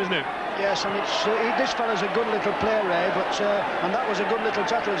time, isn't it? Yes, and it's this fella's a good little player, Ray, but and that was a good little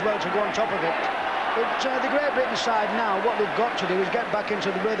tackle as well to go on top of it. But the Great Britain side now, what they've got to do is get back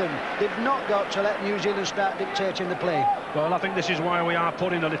into the rhythm. They've not got to let New Zealand start dictating the play. Well, I think this is why we are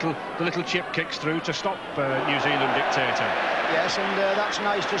putting the little chip kicks through to stop New Zealand dictating. Yes, and that's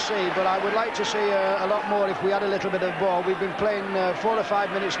nice to see, but I would like to see a lot more if we had a little bit of ball. We've been playing 4 or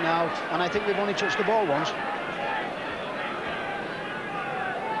 5 minutes now, and I think we've only touched the ball once.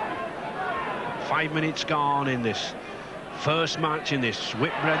 5 minutes gone in this first match in this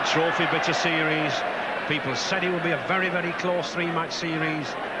Whitbread Trophy Bitter Series. People said it would be a very, very close 3-match series,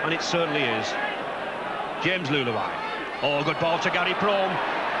 and it certainly is. James Luluai. Oh, good ball to Gary Prome.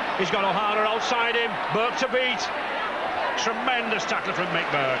 He's got O'Hara outside him. Burke to beat. Tremendous tackle from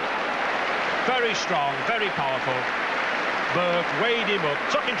Mick Burke. Very strong, very powerful. Burke weighed him up,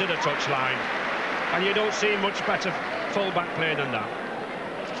 took him to the touchline, and you don't see much better full-back play than that.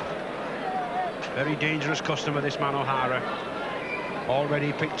 Very dangerous customer, this man O'Hara.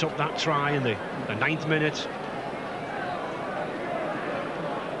 Already picked up that try in the 9th minute.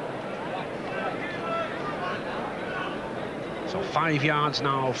 So 5 yards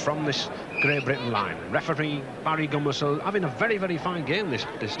now from this Great Britain line. Referee Barry Gummersall having a very, very fine game this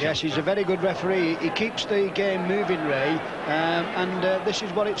Yes, he's a very good referee. He keeps the game moving, Ray, and this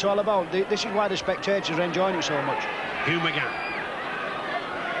is what it's all about. This is why the spectators are enjoying it so much. Hugh McGann.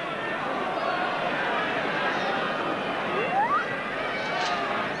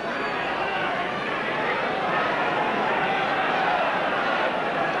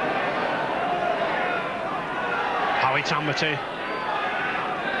 Tamati.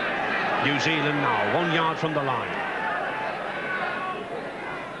 New Zealand now 1 yard from the line.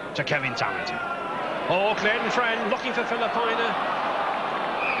 To Kevin Tamati. Oh, Clayton Friend looking for Filipina.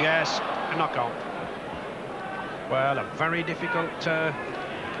 Yes, a knock on. Well, a very difficult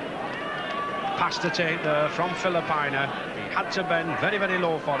pass to take there from Filipina. He had to bend very, very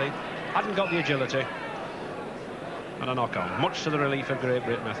low for it. Hadn't got the agility. And a knock on. Much to the relief of Great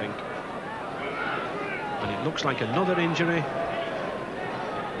Britain, I think. And it looks like another injury.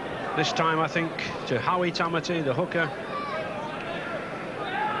 This time, I think, to Howie Tamati, the hooker.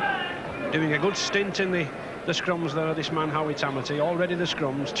 Doing a good stint in the scrums there, this man, Howie Tamati. Already the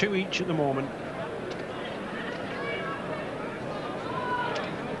scrums, 2 each at the moment.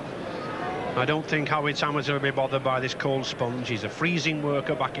 I don't think Howie Tamati will be bothered by this cold sponge. He's a freezing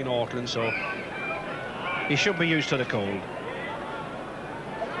worker back in Auckland, so he should be used to the cold.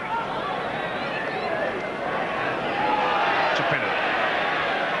 To Pinner.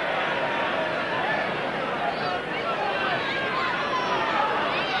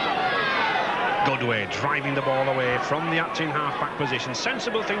 Goodway driving the ball away from the acting half-back position.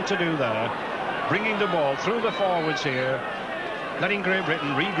 Sensible thing to do there. Bringing the ball through the forwards here. Letting Great Britain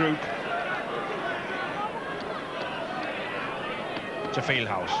regroup. To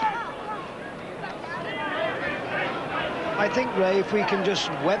Fieldhouse. I think, Ray, if we can just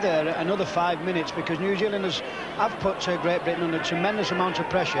weather another 5 minutes, because New Zealanders have put Great Britain under a tremendous amount of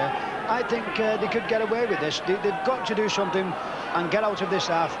pressure, I think they could get away with this. They've got to do something and get out of this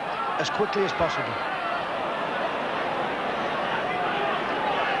half as quickly as possible.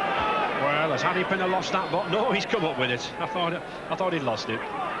 Well, has Harry Pinner lost that ball? No, he's come up with it. I thought he'd lost it.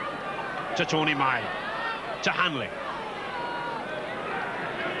 To Tony Mile. To Hanley.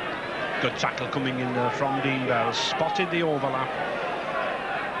 Good tackle coming in there from Dean Bell. Spotted the overlap.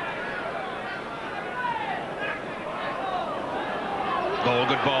 Oh,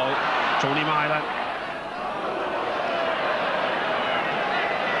 good ball. Tony Myler.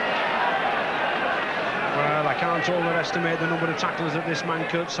 Well, I can't overestimate the number of tackles that this man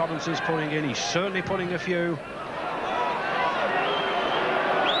Kurt Sorensen's putting in. He's certainly putting a few.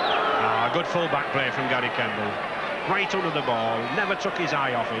 Good full-back play from Gary Kendall. Right under the ball. Never took his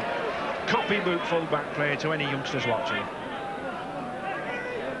eye off it. Copybook full-back play to any youngsters watching.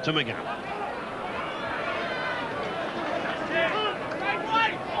 To McGann.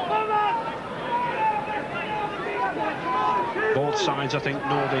 Both sides, I think,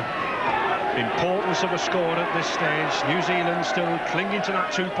 know the importance of a score at this stage. New Zealand still clinging to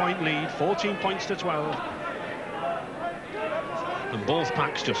that 2-point lead, 14 points to 12. And both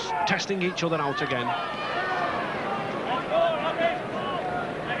packs just testing each other out again.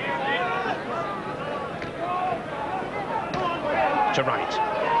 To right.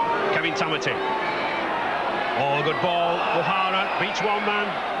 Kevin Tamati. Oh, good ball. O'Hara beats one man.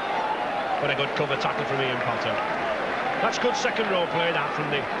 What a good cover tackle from Ian Potter. That's good second row play, that, from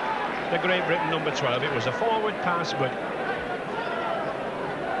the Great Britain number 12. It was a forward pass, but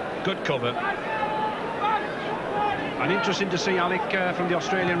good cover. And interesting to see Alec from the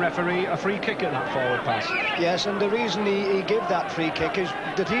Australian referee a free kick at that forward pass. Yes, and the reason he gave that free kick is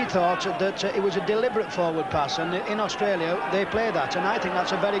that he thought that it was a deliberate forward pass, and in Australia they play that, and I think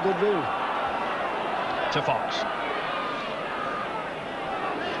that's a very good rule. To Fox.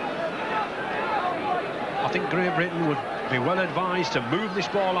 I think Great Britain would be well advised to move this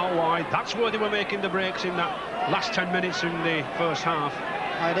ball out wide. That's where they were making the breaks in that last 10 minutes in the first half.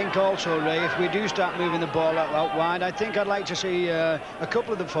 I think also, Ray, if we do start moving the ball out wide, I think I'd like to see a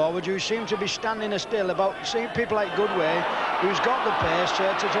couple of the forwards who seem to be standing still, about seeing people like Goodway, who's got the pace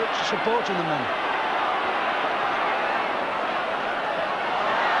to supporting the men.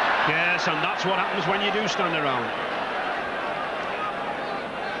 Yes, and that's what happens when you do stand around.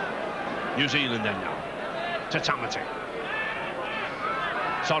 New Zealand then now. To Tamati.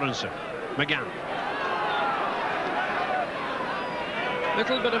 Sorensen. McGann.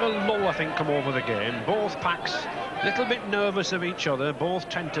 Little bit of a lull, I think, come over the game. Both packs a little bit nervous of each other, both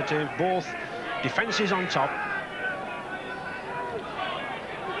tentative, both defences on top.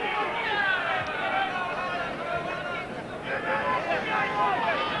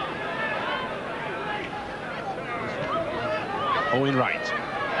 Owen Wright.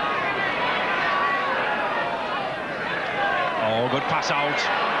 Oh, good pass out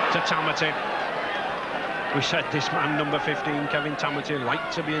to Tamati. We said this man, number 15, Kevin Tamati,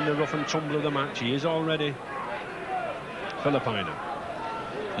 liked to be in the rough and tumble of the match. He is already. Filipino.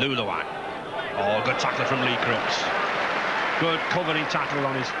 Luluai. Oh, good tackle from Lee Crooks. Good covering tackle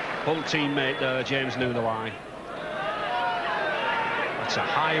on his full teammate there, James Luluai. That's a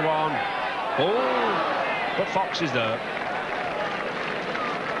high one. Oh, but Fox is there.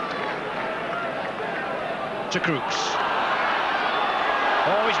 To Crooks.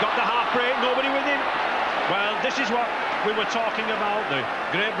 Oh, he's got the half break, nobody with him. Well, this is what we were talking about, the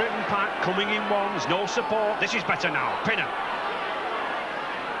Great Britain pack coming in ones, no support. This is better now. Pinner.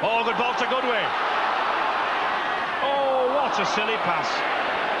 Oh, good ball to Goodway. Oh, what a silly pass.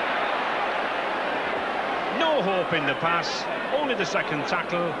 No hope in the pass, only the second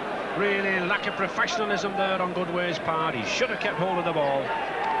tackle. Really lack of professionalism there on Goodway's part. He should have kept hold of the ball.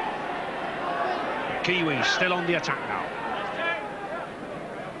 Kiwis still on the attack now.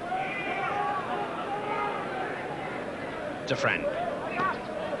 To Friend.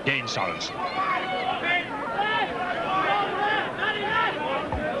 Dane Sorensen.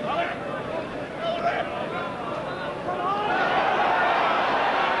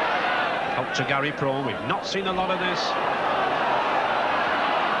 Out to Gary Prone. We've not seen a lot of this.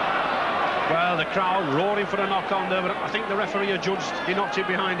 Well, the crowd roaring for a knock on there, but I think the referee adjudged he knocked it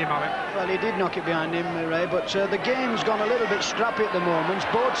behind him, Alec. Well, he did knock it behind him, Ray, but the game's gone a little bit scrappy at the moment.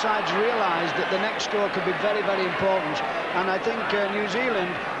 Both sides realised that the next score could be very, very important, and I think New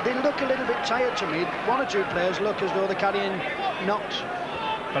Zealand, they look a little bit tired to me. One or two players look as though they're carrying knocks.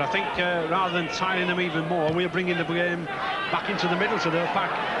 But I think rather than tiring them even more, we're bringing the game back into the middle to their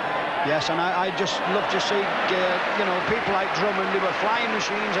pack. Yes, and I just love to see, you know, people like Drummond, who were flying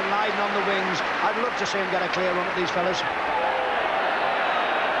machines and riding on the wings. I'd love to see him get a clear run at these fellas.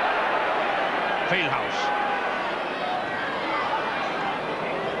 Fieldhouse.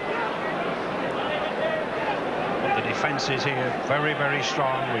 But the defence is here very, very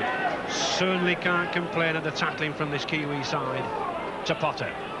strong. We certainly can't complain at the tackling from this Kiwi side. To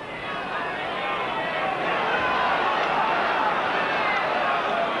Potter.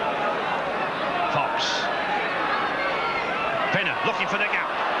 Pinner looking for the gap.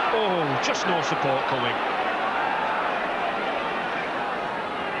 Oh, just no support coming.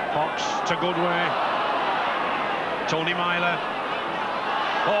 Fox to Goodway. Tony Myler.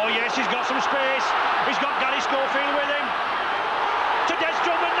 Oh yes, he's got some space. He's got Gary Schofield with him. To Des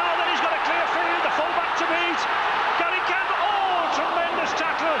Drummond now that he's got a clear field. The full-back to beat. Gary Campbell. Oh, tremendous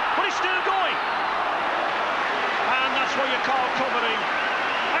tackle, but he's still going. And that's what you call covering.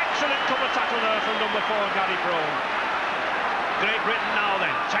 Excellent cover tackle there from number 4, Gary Prone. Great Britain now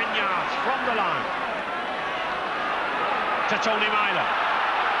then, 10 yards from the line. To Tony Myler.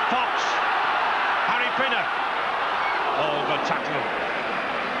 Fox. Harry Pinner. Oh, good tackling.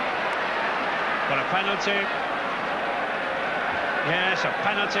 But a penalty. Yes, a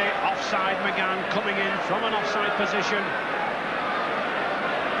penalty. Offside. McGann coming in from an offside position.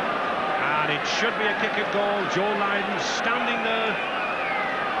 And it should be a kick at goal. Joe Lydon standing there.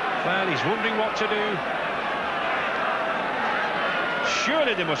 Well, he's wondering what to do.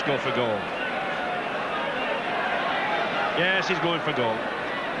 Surely they must go for goal. Yes, he's going for goal.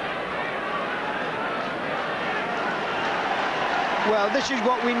 Well, this is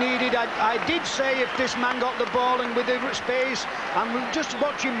what we needed. I did say if this man got the ball and with the space, and we'll just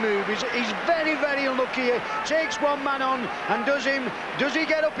watch him move. He's very, very unlucky. He takes one man on and does he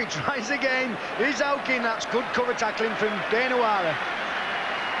get up? He tries again. He's out in. That's good cover tackling from Dane O'Hara.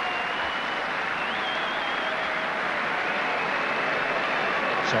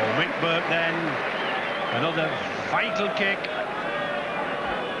 So Mick Burke then, another vital kick.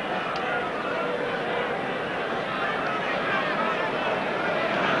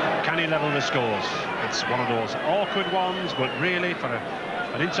 Can he level the scores? It's one of those awkward ones, but really for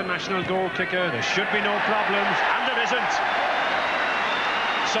an international goal kicker there should be no problems, and there isn't.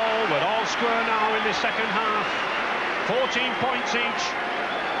 So we're all square now in the second half, 14 points each.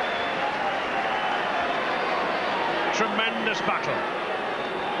 Tremendous battle.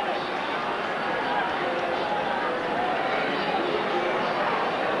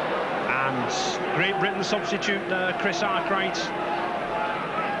 Great Britain substitute Chris Arkwright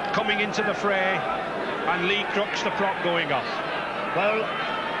coming into the fray, and Lee Crooks the prop going off. Well,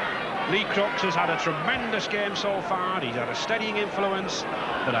 Lee Crooks has had a tremendous game so far. He's had a steadying influence,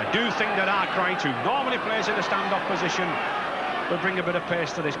 but I do think that Arkwright, who normally plays in a stand-off position, will bring a bit of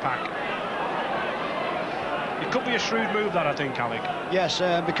pace to this pack. It could be a shrewd move, that, I think, Alec. Yes,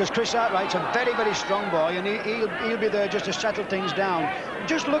 because Chris Arkwright's a very, very strong boy, and he'll be there just to settle things down.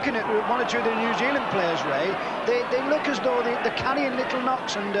 Just looking at one or two of the New Zealand players, Ray, they look as though they're carrying little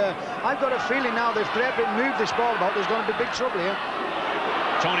knocks, and I've got a feeling now that if Great Britain move this ball about, there's going to be big trouble here.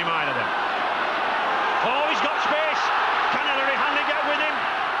 Tony Myler then. Oh, he's got space. Can Ellery Hanley get with him?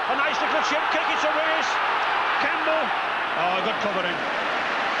 A nice little chip kick, it's a race. Campbell. Oh, good covering.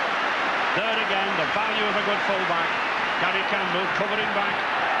 There again, the value of a good fullback. Gary Campbell covering back.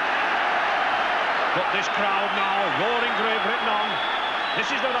 But this crowd now roaring Great Britain on. This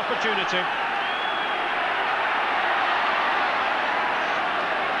is their opportunity.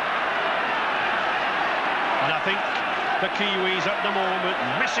 And I think the Kiwis at the moment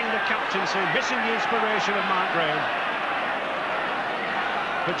missing the captaincy, missing the inspiration of Mark Graham.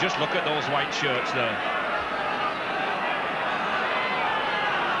 But just look at those white shirts there.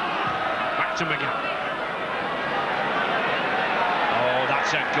 Back to McGann. Oh,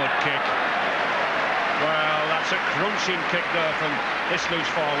 that's a good kick. Well, That's a crunching kick there from this loose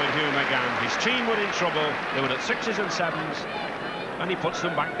forward, Hugh McGann. His team were in trouble. They were at 6s and 7s, and he puts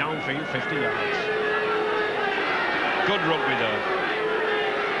them back downfield 50 yards. Good rugby there.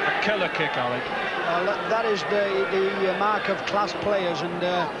 A killer kick, Alec. That is the mark of class players, and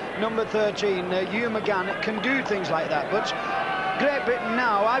number 13, Hugh McGann, can do things like that. But Great Britain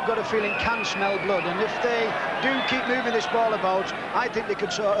now, I've got a feeling, can smell blood, and if they do keep moving this ball about, I think they could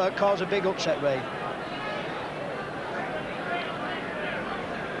cause a big upset, Ray.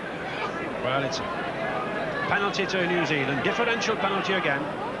 Well, it's a penalty to New Zealand, differential penalty again.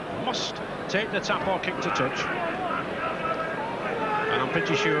 Must take the tap or kick to touch. And I'm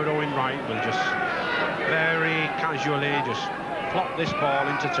pretty sure Owen Wright will just very casually just plop this ball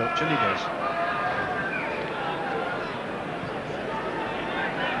into touch, and he does.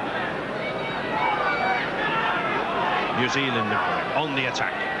 New Zealand now on the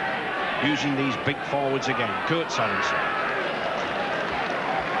attack, using these big forwards again. Kurt Sorensen.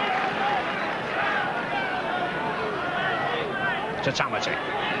 To Tamati.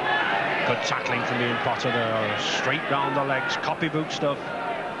 Good tackling from Ian Potter there, straight round the legs, copybook stuff.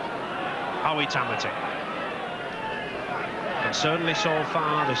 Howie Tamati. And certainly so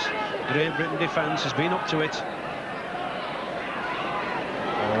far this Great Britain defence has been up to it.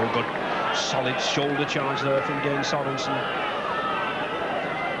 Oh, good solid shoulder charge there from Dane Sorensen.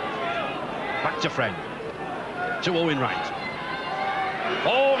 Back to Friend. To Owen Wright.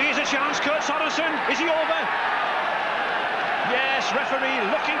 Oh, here's a chance, Kurt Sorensen. Is he over? Yes, referee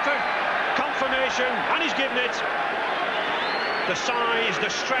looking for confirmation, and he's given it. The size, the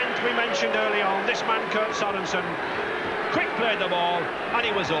strength we mentioned early on, this man Kurt Sorensen, quick played the ball, and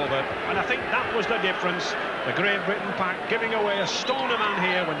he was over. And I think that was the difference. The Great Britain pack giving away a stone a man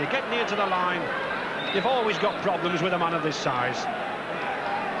here. When they get near to the line, they've always got problems with a man of this size.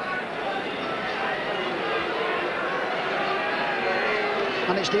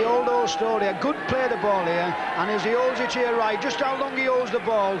 And it's the old story, a good play the ball here, and as he holds it here right, just how long he holds the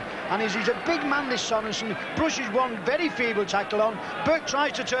ball, and he's a big man, this Sorensen, brushes one very feeble tackle on. Burke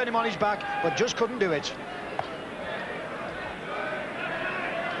tries to turn him on his back, but just couldn't do it.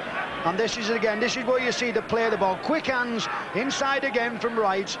 And this is where you see the play the ball, quick hands, inside again from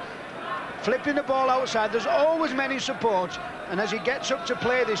Wright, flipping the ball outside. There's always men in support, and as he gets up to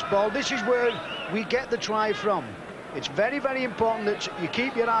play this ball, this is where we get the try from. It's very, very important that you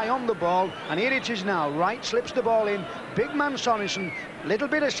keep your eye on the ball, and here it is now. Wright slips the ball in, big man Sorensen, little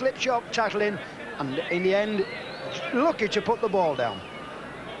bit of slip-shot tackling, and in the end, lucky to put the ball down.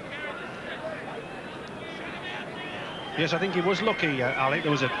 Yes, I think he was lucky, Alec.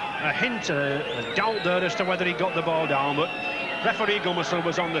 There was a hint, a doubt there as to whether he got the ball down, but referee Gummersel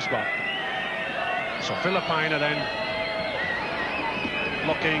was on the spot. So Filipina then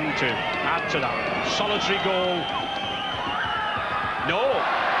looking to add to that. Solitary goal. No,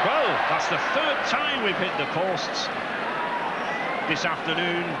 well, that's the third time we've hit the posts this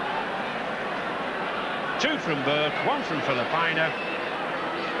afternoon. 2 from Burke, 1 from Filipina.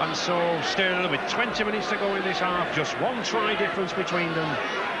 And so still with 20 minutes to go in this half, just 1 try difference between them.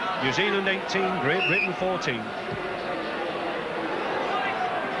 New Zealand 18, Great Britain 14.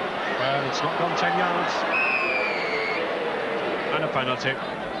 Well, it's not gone 10 yards. And a penalty.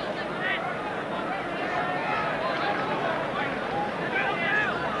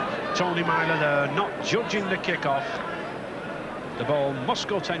 Tony Myler there, not judging the kick-off. The ball must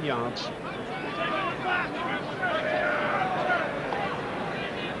go 10 yards.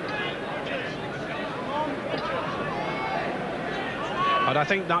 And I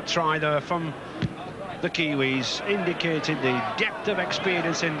think that try there from the Kiwis indicated the depth of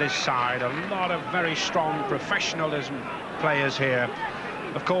experience in this side. A lot of very strong professionalism players here.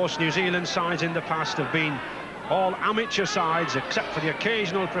 Of course, New Zealand sides in the past have been all amateur sides, except for the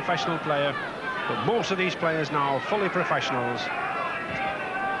occasional professional player. But most of these players now fully professionals.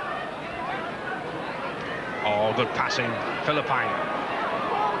 Oh, good passing, Filipina.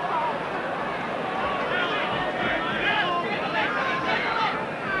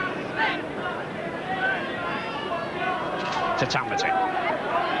 To Tamati.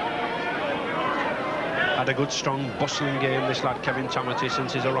 Had a good, strong, bustling game, this lad Kevin Tamati,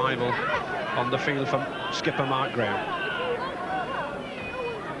 since his arrival on the field from skipper Mark Graham.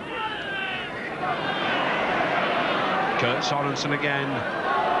 Kurt Sorensen again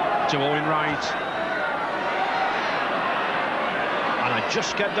to Owen Wright. And I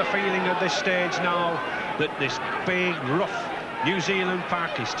just get the feeling at this stage now that this big, rough New Zealand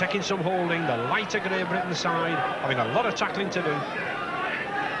pack is taking some holding, the lighter Great Britain side having a lot of tackling to do.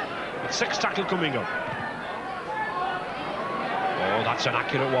 With 6 tackle coming up. Oh, that's an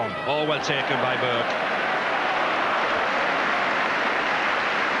accurate one. Oh, well taken by Burke.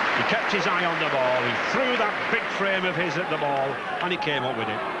 He kept his eye on the ball. He threw that big frame of his at the ball, and he came up with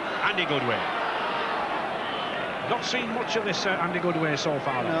it. Andy Goodway. Not seen much of this Andy Goodway so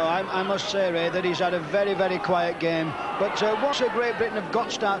far. No, I must say, Ray, that he's had a very, very quiet game. But what Great Britain have got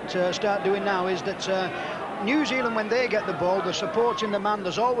to start doing now is that New Zealand, when they get the ball, they're supporting the man.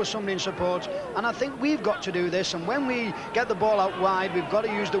 There's always somebody in support. And I think we've got to do this. And when we get the ball out wide, we've got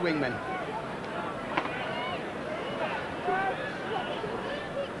to use the wingmen.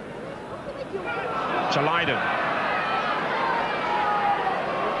 To Lydon.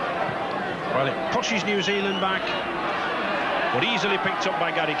 Well, it pushes New Zealand back, but easily picked up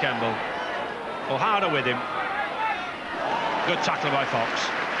by Gary Kemble. O'Hara with him. Good tackle by Fox.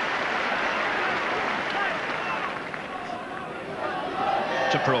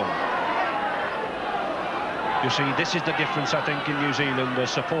 To Pro. You see, this is the difference, I think, in New Zealand, the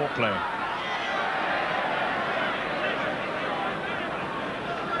support play.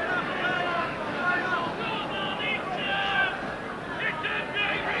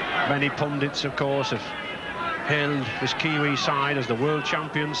 Many pundits, of course, have hailed this Kiwi side as the world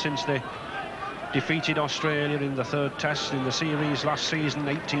champions since they defeated Australia in the third test in the series last season,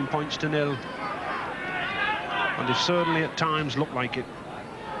 18 points to 0. And they've certainly at times looked like it.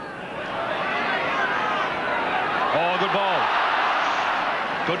 Oh, good ball.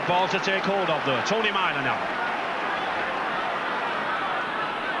 Good ball to take hold of there. Tony Myler now.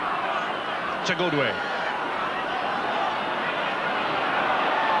 To Goodway.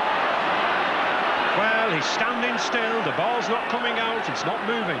 Well, he's standing still, the ball's not coming out, it's not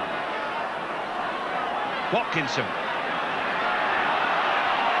moving. Watkinson.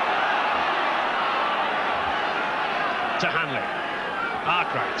 To Hanley.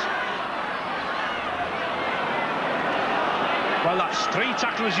 Arkwright. Well, that's 3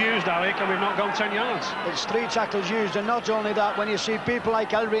 tackles used, Alec, and we've not gone 10 yards. It's 3 tackles used, and not only that, when you see people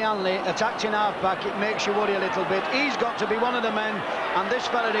like Ellery Hanley attacked in half-back, it makes you worry a little bit. He's got to be one of the men, and this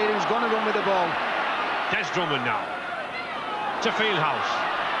fella here who's going to run with the ball. Des Drummond now. To Fieldhouse.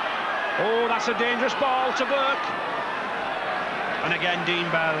 Oh, that's a dangerous ball to Burke. And again, Dean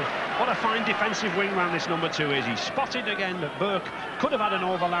Bell. What a fine defensive wingman this number 2 is. He spotted again that Burke could have had an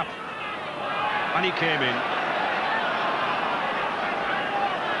overlap. And he came in.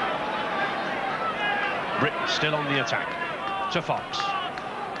 Britain still on the attack. To Fox.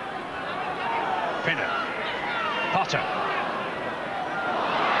 Pinner. Potter.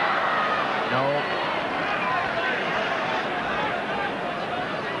 No.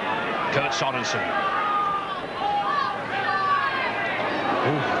 Kurt Sorensen.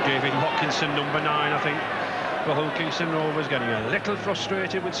 Ooh, David Watkinson, number 9, I think. The Hull Kingston Rovers getting a little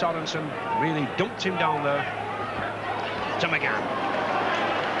frustrated with Sorensen. Really dumped him down there. To McGann.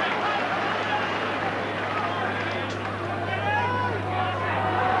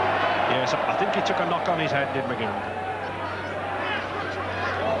 Yes, I think he took a knock on his head, did McGann.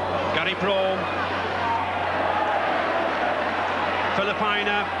 Gary Brome.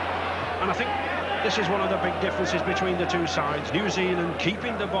 Filipina. And I think this is one of the big differences between the two sides. New Zealand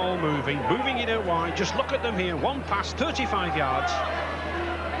keeping the ball moving it out wide. Just look at them here. One pass, 35 yards.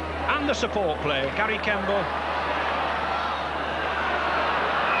 And the support play. Gary Kemble.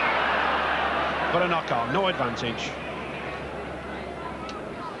 But a knock on, no advantage.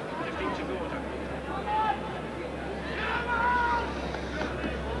 15 to go.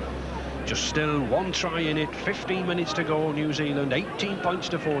 Just still 1 try in it, 15 minutes to go, New Zealand, 18 points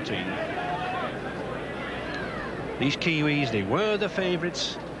to 14. These Kiwis, they were the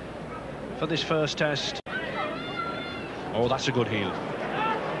favourites for this first test. Oh, that's a good heel.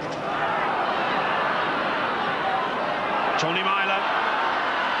 Tony Myler.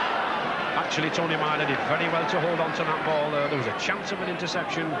 Actually, Tony Myler did very well to hold on to that ball there. There was a chance of an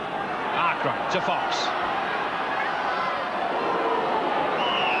interception. Arkwright to Fox.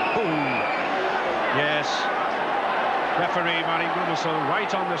 Ooh. Yes. Referee Mary Grummelsel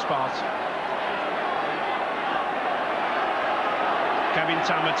right on the spot. Kevin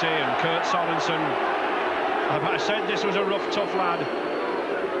Tamati and Kurt Sorensen. I said this was a rough, tough lad.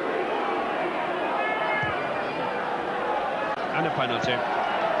 And a penalty.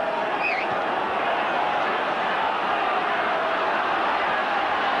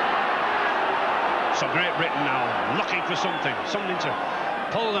 So Great Britain now looking for something to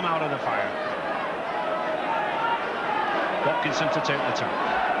pull them out of the fire. Watkinson to take the tap.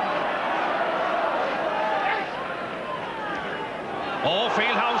 Oh,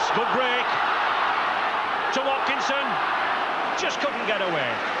 Fieldhouse, good break. To Watkinson. Just couldn't get away.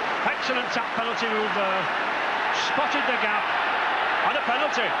 Excellent tap penalty move there. Spotted the gap. And a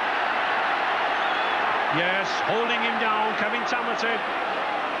penalty. Yes, holding him down, Kevin Tamati.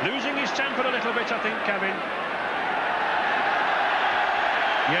 Losing his temper a little bit, I think, Kevin.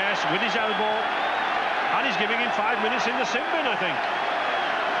 Yes, with his elbow. And he's giving him 5 minutes in the sin bin, I think.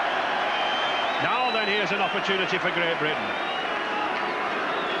 Now then, here's an opportunity for Great Britain.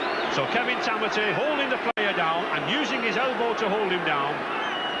 So Kevin Tamati holding the player down and using his elbow to hold him down.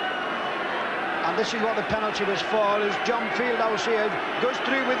 And this is what the penalty was for, as John Fieldhouse here goes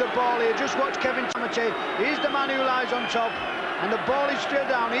through with the ball here. Just watch Kevin Tamati. He's the man who lies on top. And the ball is straight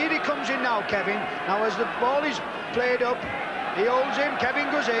down. Here he comes in now, Kevin. Now, as the ball is played up, he holds him,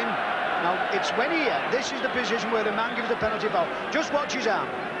 Kevin goes in. Now, it's when this is the position where the man gives the penalty foul. Just watch his arm.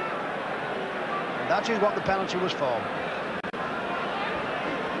 And that is what the penalty was for.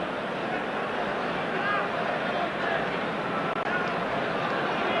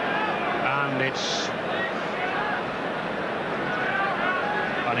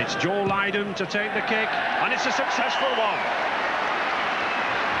 And it's Joe Lydon to take the kick, and it's a successful one.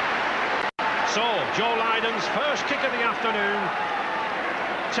 So, Joe Lydon's first kick of the afternoon,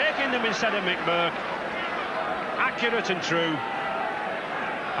 taking them instead of Mick Burke. Accurate and true.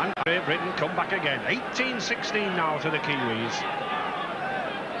 And Great Britain come back again. 18-16 now to the Kiwis.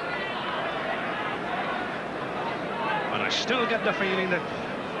 And I still get the feeling that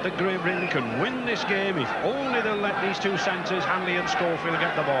Great Britain can win this game if only they'll let these two centres, Hanley and Schofield,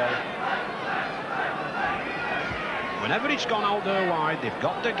 get the ball. Whenever it's gone out there wide, they've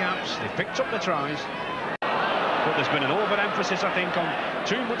got the gaps, they've picked up the tries. But there's been an overemphasis, I think, on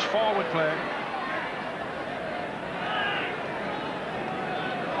too much forward play.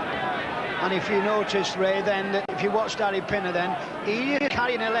 And if you notice, Ray, then, if you watched Harry Pinner, then, he is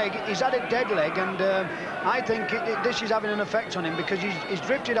carrying a leg, he's had a dead leg, and I think this is having an effect on him, because he's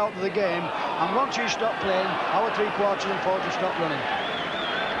drifted out of the game, and once you stop playing, our 3/4 and 40 stop running.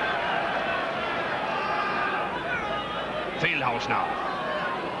 Fieldhouse now.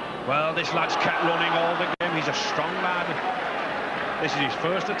 Well, this lad's kept running all the game, he's a strong lad. This is his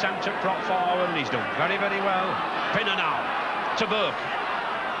first attempt at prop forward, and he's done very, very well. Pinner now, to Burke.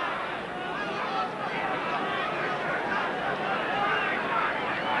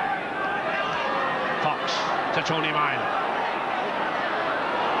 To Tony Miner.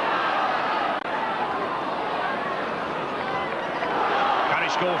 Gary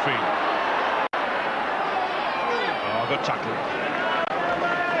Schofield. Oh, good tackle.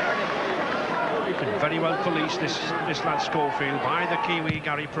 You can very well police this lad Schofield by the Kiwi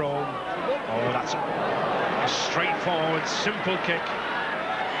Gary Prone. Oh, that's a straightforward, simple kick.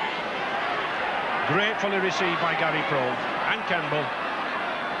 Gratefully received by Gary Prone and Kemble.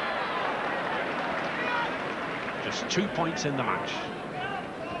 Just 2 points in the match.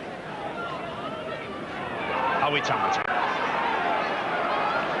 Howie Tamati.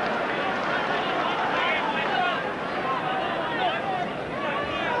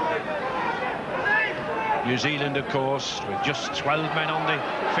 New Zealand, of course, with just 12 men on the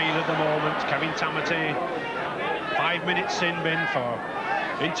field at the moment. Kevin Tamati, 5 minutes sin bin for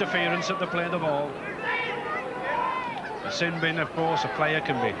interference at the play of the ball. The sin bin, of course, a player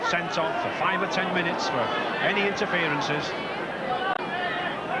can be sent off for 5 or 10 minutes for any interferences.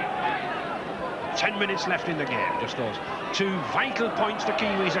 10 minutes left in the game, just those 2 vital points the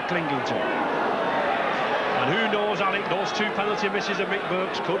Kiwis are clinging to. And who knows, Alec, those 2 penalty misses of Mick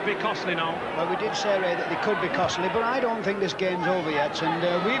Burke's could be costly now. Well, we did say, Ray, that they could be costly, but I don't think this game's over yet, and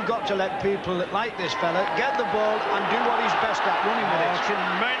we've got to let people like this fella get the ball and do what he's best at, running with it.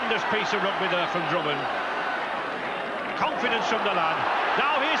 Tremendous piece of rugby there from Drummond. Confidence from the lad.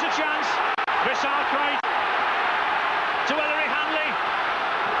 Now here's a chance. Chris Arkwright to Ellery Hanley.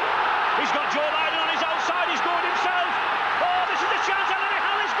 He's got Joe Lydon on his outside. He's going himself. Oh, this is the chance. Ellery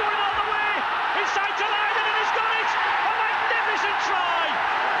Hanley's going all the way. Inside to Lydon, and he's got it. A magnificent try.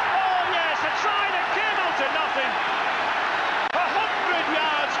 Oh, yes, a try that came out of nothing. 100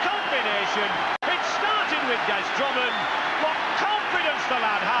 yards combination. It started with Des Drummond. What confidence the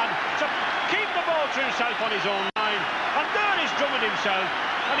lad had to keep the ball to himself on his own line. And there is Drummond himself,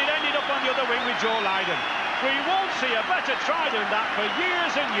 and it ended up on the other wing with Joe Lydon. We won't see a better try than that for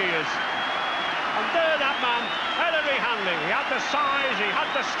years and years. And there that man, Ellery Hanley, he had the size, he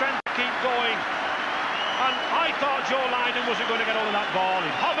had the strength to keep going. And I thought Joe Lydon wasn't going to get hold of that ball.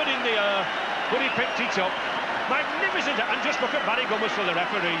 It hovered in the air, but he picked it up. Magnificent, and just look at Barry Gummers for the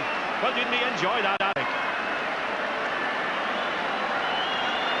referee. Well, didn't he enjoy that, Alec?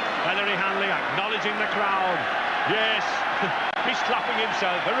 Ellery Hanley acknowledging the crowd. Yes, he's clapping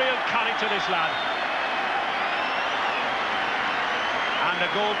himself. A real character, this lad. And the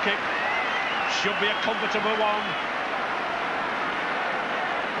goal kick should be a comfortable one.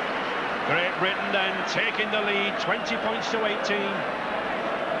 Great Britain then taking the lead, 20 points to 18.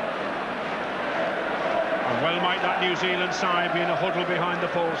 Well might that New Zealand side be in a huddle behind the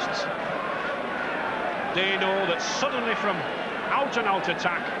posts. They know that suddenly from out-and-out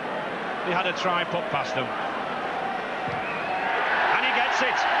attack, they had a try put past them. And he gets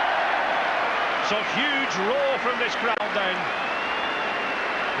it. So huge roar from this crowd then.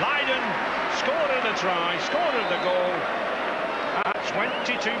 Lydon scoring the try, scoring the goal. At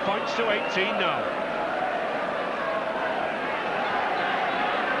 22 points to 18 now.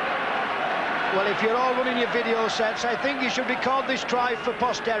 Well, if you're all running your video sets, I think you should record this try for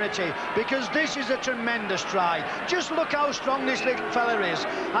posterity, because this is a tremendous try. Just look how strong this little fella is.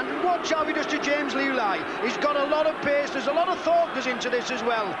 And watch how he does to James Leulai. He's got a lot of pace. There's a lot of thought goes into this as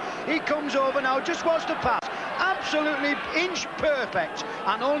well. He comes over now, just wants to pass. Absolutely inch perfect.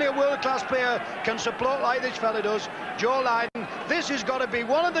 And only a world-class player can support like this fella does. Joe Lydon. This has got to be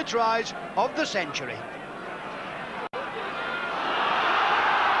one of the tries of the century.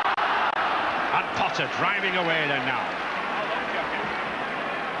 Potter driving away then now.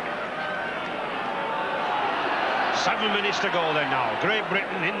 7 minutes to go then now. Great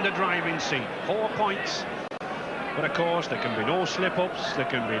Britain in the driving seat. 4 points. But of course there can be no slip-ups, there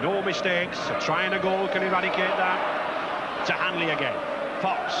can be no mistakes. A try and a goal can eradicate that. To Hanley again.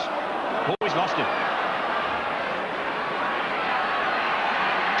 Fox. Oh, he's lost it.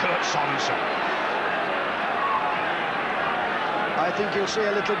 Kurt Sorensen. I think you'll see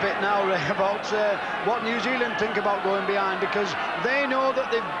a little bit now, Ray, about what New Zealand think about going behind, because they know that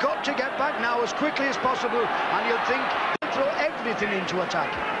they've got to get back now as quickly as possible, and you'll think they'll throw everything into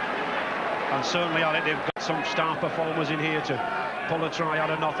attack. And certainly, Alec, they've got some star performers in here to pull a try out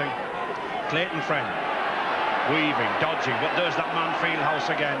of nothing. Clayton Friend, weaving, dodging, but there's that man Fieldhouse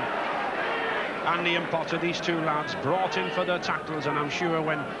again. Andy and Potter, these two lads, brought in for their tackles, and I'm sure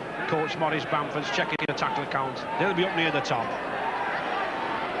when coach Maurice Bamford's checking the tackle count, they'll be up near the top.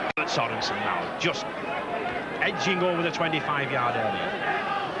 Sorensen now, just edging over the 25-yard area.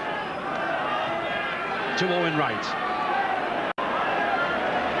 To Owen Wright.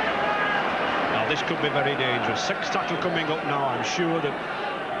 Now this could be very dangerous. 6th tackle coming up now. I'm sure that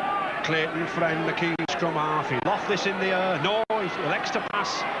Clayton Friend, the key scrum half, he'll off this in the air. No, he elects to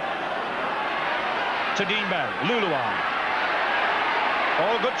pass to Dean Bell. Leuluai.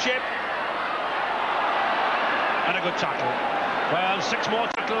 Oh, good chip. And a good tackle. Well, 6 more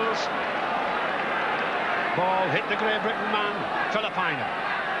tackles. Ball hit the Great Britain man, Filipina.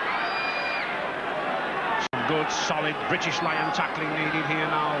 Some good, solid British Lion tackling needed here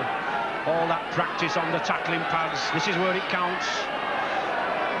now. All that practice on the tackling pads. This is where it counts.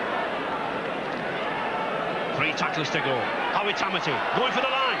 3 tackles to go. Howie Tamati going for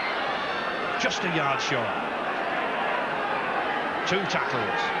the line. Just a yard short. 2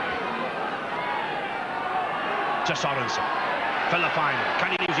 tackles. To Sorensen. Filipina,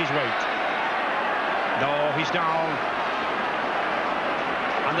 can he use his weight? No, he's down.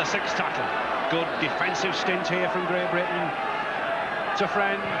 And the 6th tackle. Good defensive stint here from Great Britain. To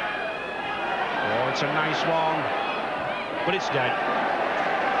Friend. Oh, it's a nice one. But it's dead.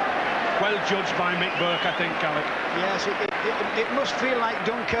 Well judged by Mick Burke, I think, Alec. Yes, it must feel like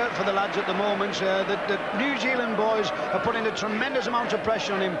Dunkirk for the lads at the moment. The New Zealand boys are putting a tremendous amount of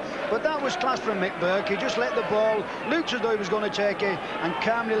pressure on him. But that was class from Mick Burke. He just let the ball, looked as though he was going to take it, and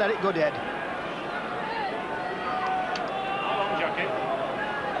calmly let it go dead. How long, Jackie?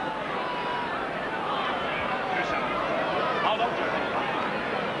 How long, Jackie?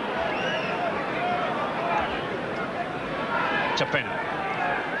 To Pinner.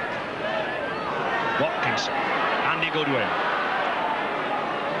 Watkinson, Andy Goodwin.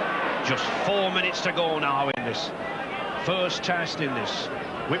 Just 4 minutes to go now in this first test in this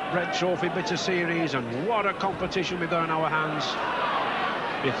Whitbread Trophy Bitter Series, and what a competition we've got in our hands.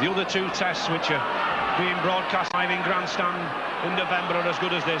 If the other 2 tests which are being broadcast live in Grandstand in November are as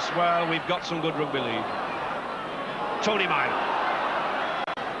good as this, well, we've got some good rugby league. Tony Meyer.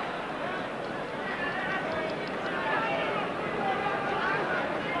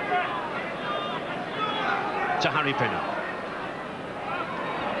 To Harry Pinner.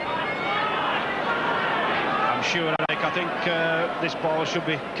 I'm sure, Alec, I think this ball should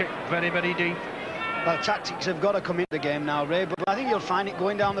be kicked very, very deep. Well, tactics have got to come into the game now, Ray, but I think you'll find it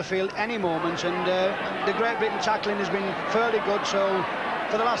going down the field any moment, and the Great Britain tackling has been fairly good, so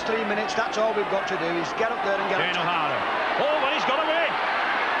for the last 3 minutes, that's all we've got to do, is get up there and get Dane O'Hara. Oh, well, he's got away.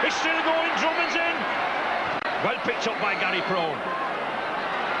 He's still going, Drummond's in. Well picked up by Gary Prone.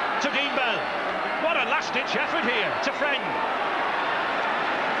 To Dean Bell. What a last-ditch effort here to Friend.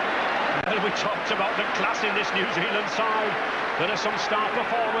 Well, we talked about the class in this New Zealand side. There are some star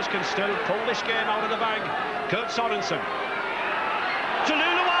performers can still pull this game out of the bag. Kurt Sorensen. To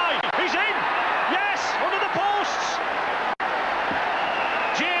Leuluai. He's in. Yes, under the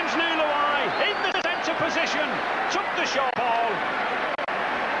Hogan took the short ball.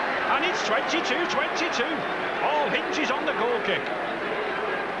 And it's 22-22. All hinges on the goal kick.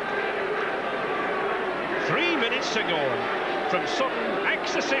 3 minutes to go. From sudden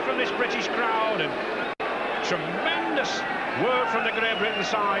ecstasy from this British crowd, and tremendous work from the Great Britain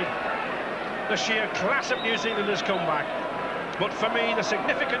side. The sheer class of New Zealanders come back. But for me, the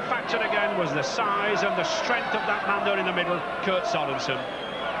significant factor again was the size and the strength of that man there in the middle, Kurt Sorensen.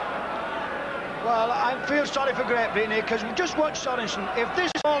 Well, I feel sorry for Great Britain here, because just watch Sorensen. If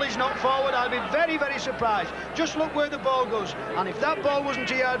this ball is not forward, I'll be very, very surprised. Just look where the ball goes. And if that ball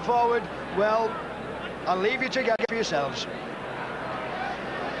wasn't a yard forward, well, I'll leave you to get it for yourselves.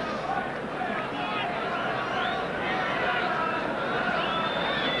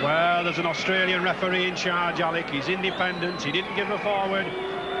 Well, there's an Australian referee in charge, Alec. He's independent. He didn't give a forward.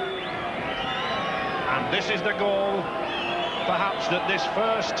 And this is the goal, perhaps, that this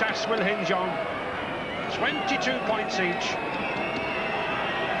first test will hinge on. 22 points each.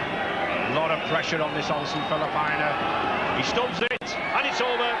 A lot of pressure on this Olsen Filipina. He stubs it, and it's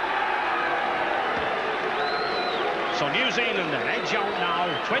over. So New Zealand then edge out now,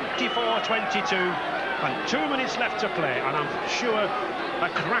 24-22, and 2 minutes left to play, and I'm sure a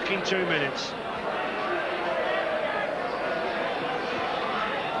cracking 2 minutes.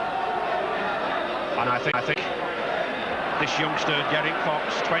 And I think this youngster, Derek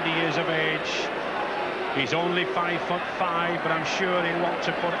Fox, 20 years of age, he's only 5'5", but I'm sure he'll want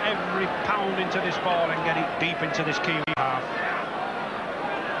to put every pound into this ball and get it deep into this Kiwi half.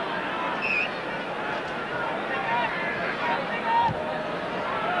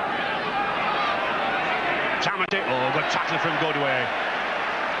 Tamati, oh, good tackle from Goodway.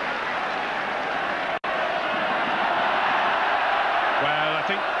 Well, I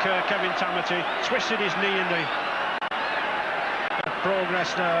think Kevin Tamati twisted his knee in the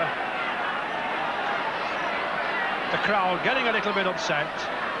progress there. The crowd getting a little bit upset,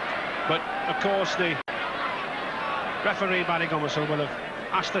 but of course the referee Barry Gomersall will have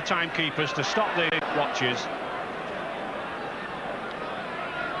asked the timekeepers to stop the watches.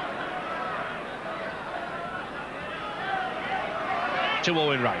 To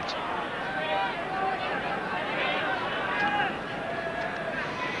Owen Wright.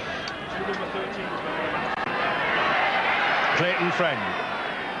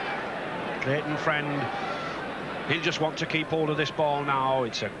 Clayton Friend. He'll just want to keep hold of this ball now.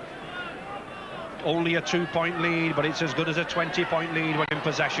 It's only a 2-point lead, but it's as good as a 20-point lead when in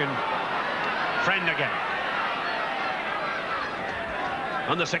possession. Friend again.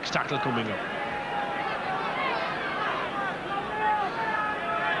 And the sixth tackle coming up.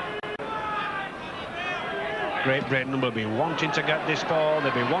 Great Britain will be wanting to get this ball.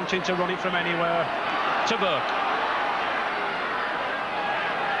 They'll be wanting to run it from anywhere. To Burke.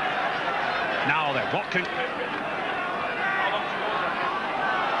 Now then, what can...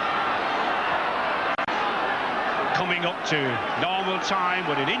 Coming up to normal time,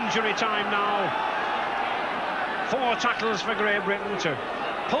 but in injury time now. 4 tackles for Great Britain to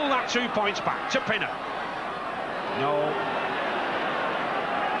pull that 2 points back to Pinner. No.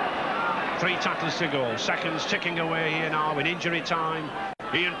 3 tackles to go. Seconds ticking away here now in injury time.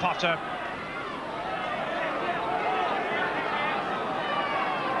 Ian Potter.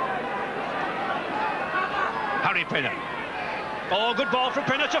 Harry Pinner. Oh, good ball from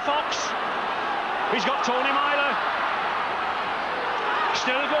Pinner to Fox. He's got Tony Myler.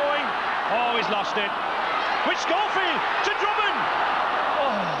 Still going. Oh, he's lost it. With Schofield to Drummond.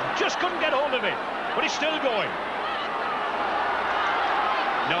 Oh, just couldn't get hold of it. But he's still going.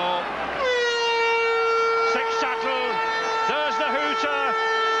 No. Sixth tackle. There's the hooter.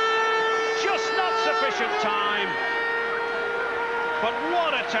 Just not sufficient time. But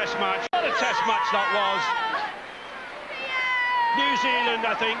what a test match. What a test match that was. New Zealand,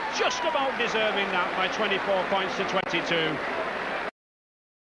 I think, just about deserving that by 24 points to 22.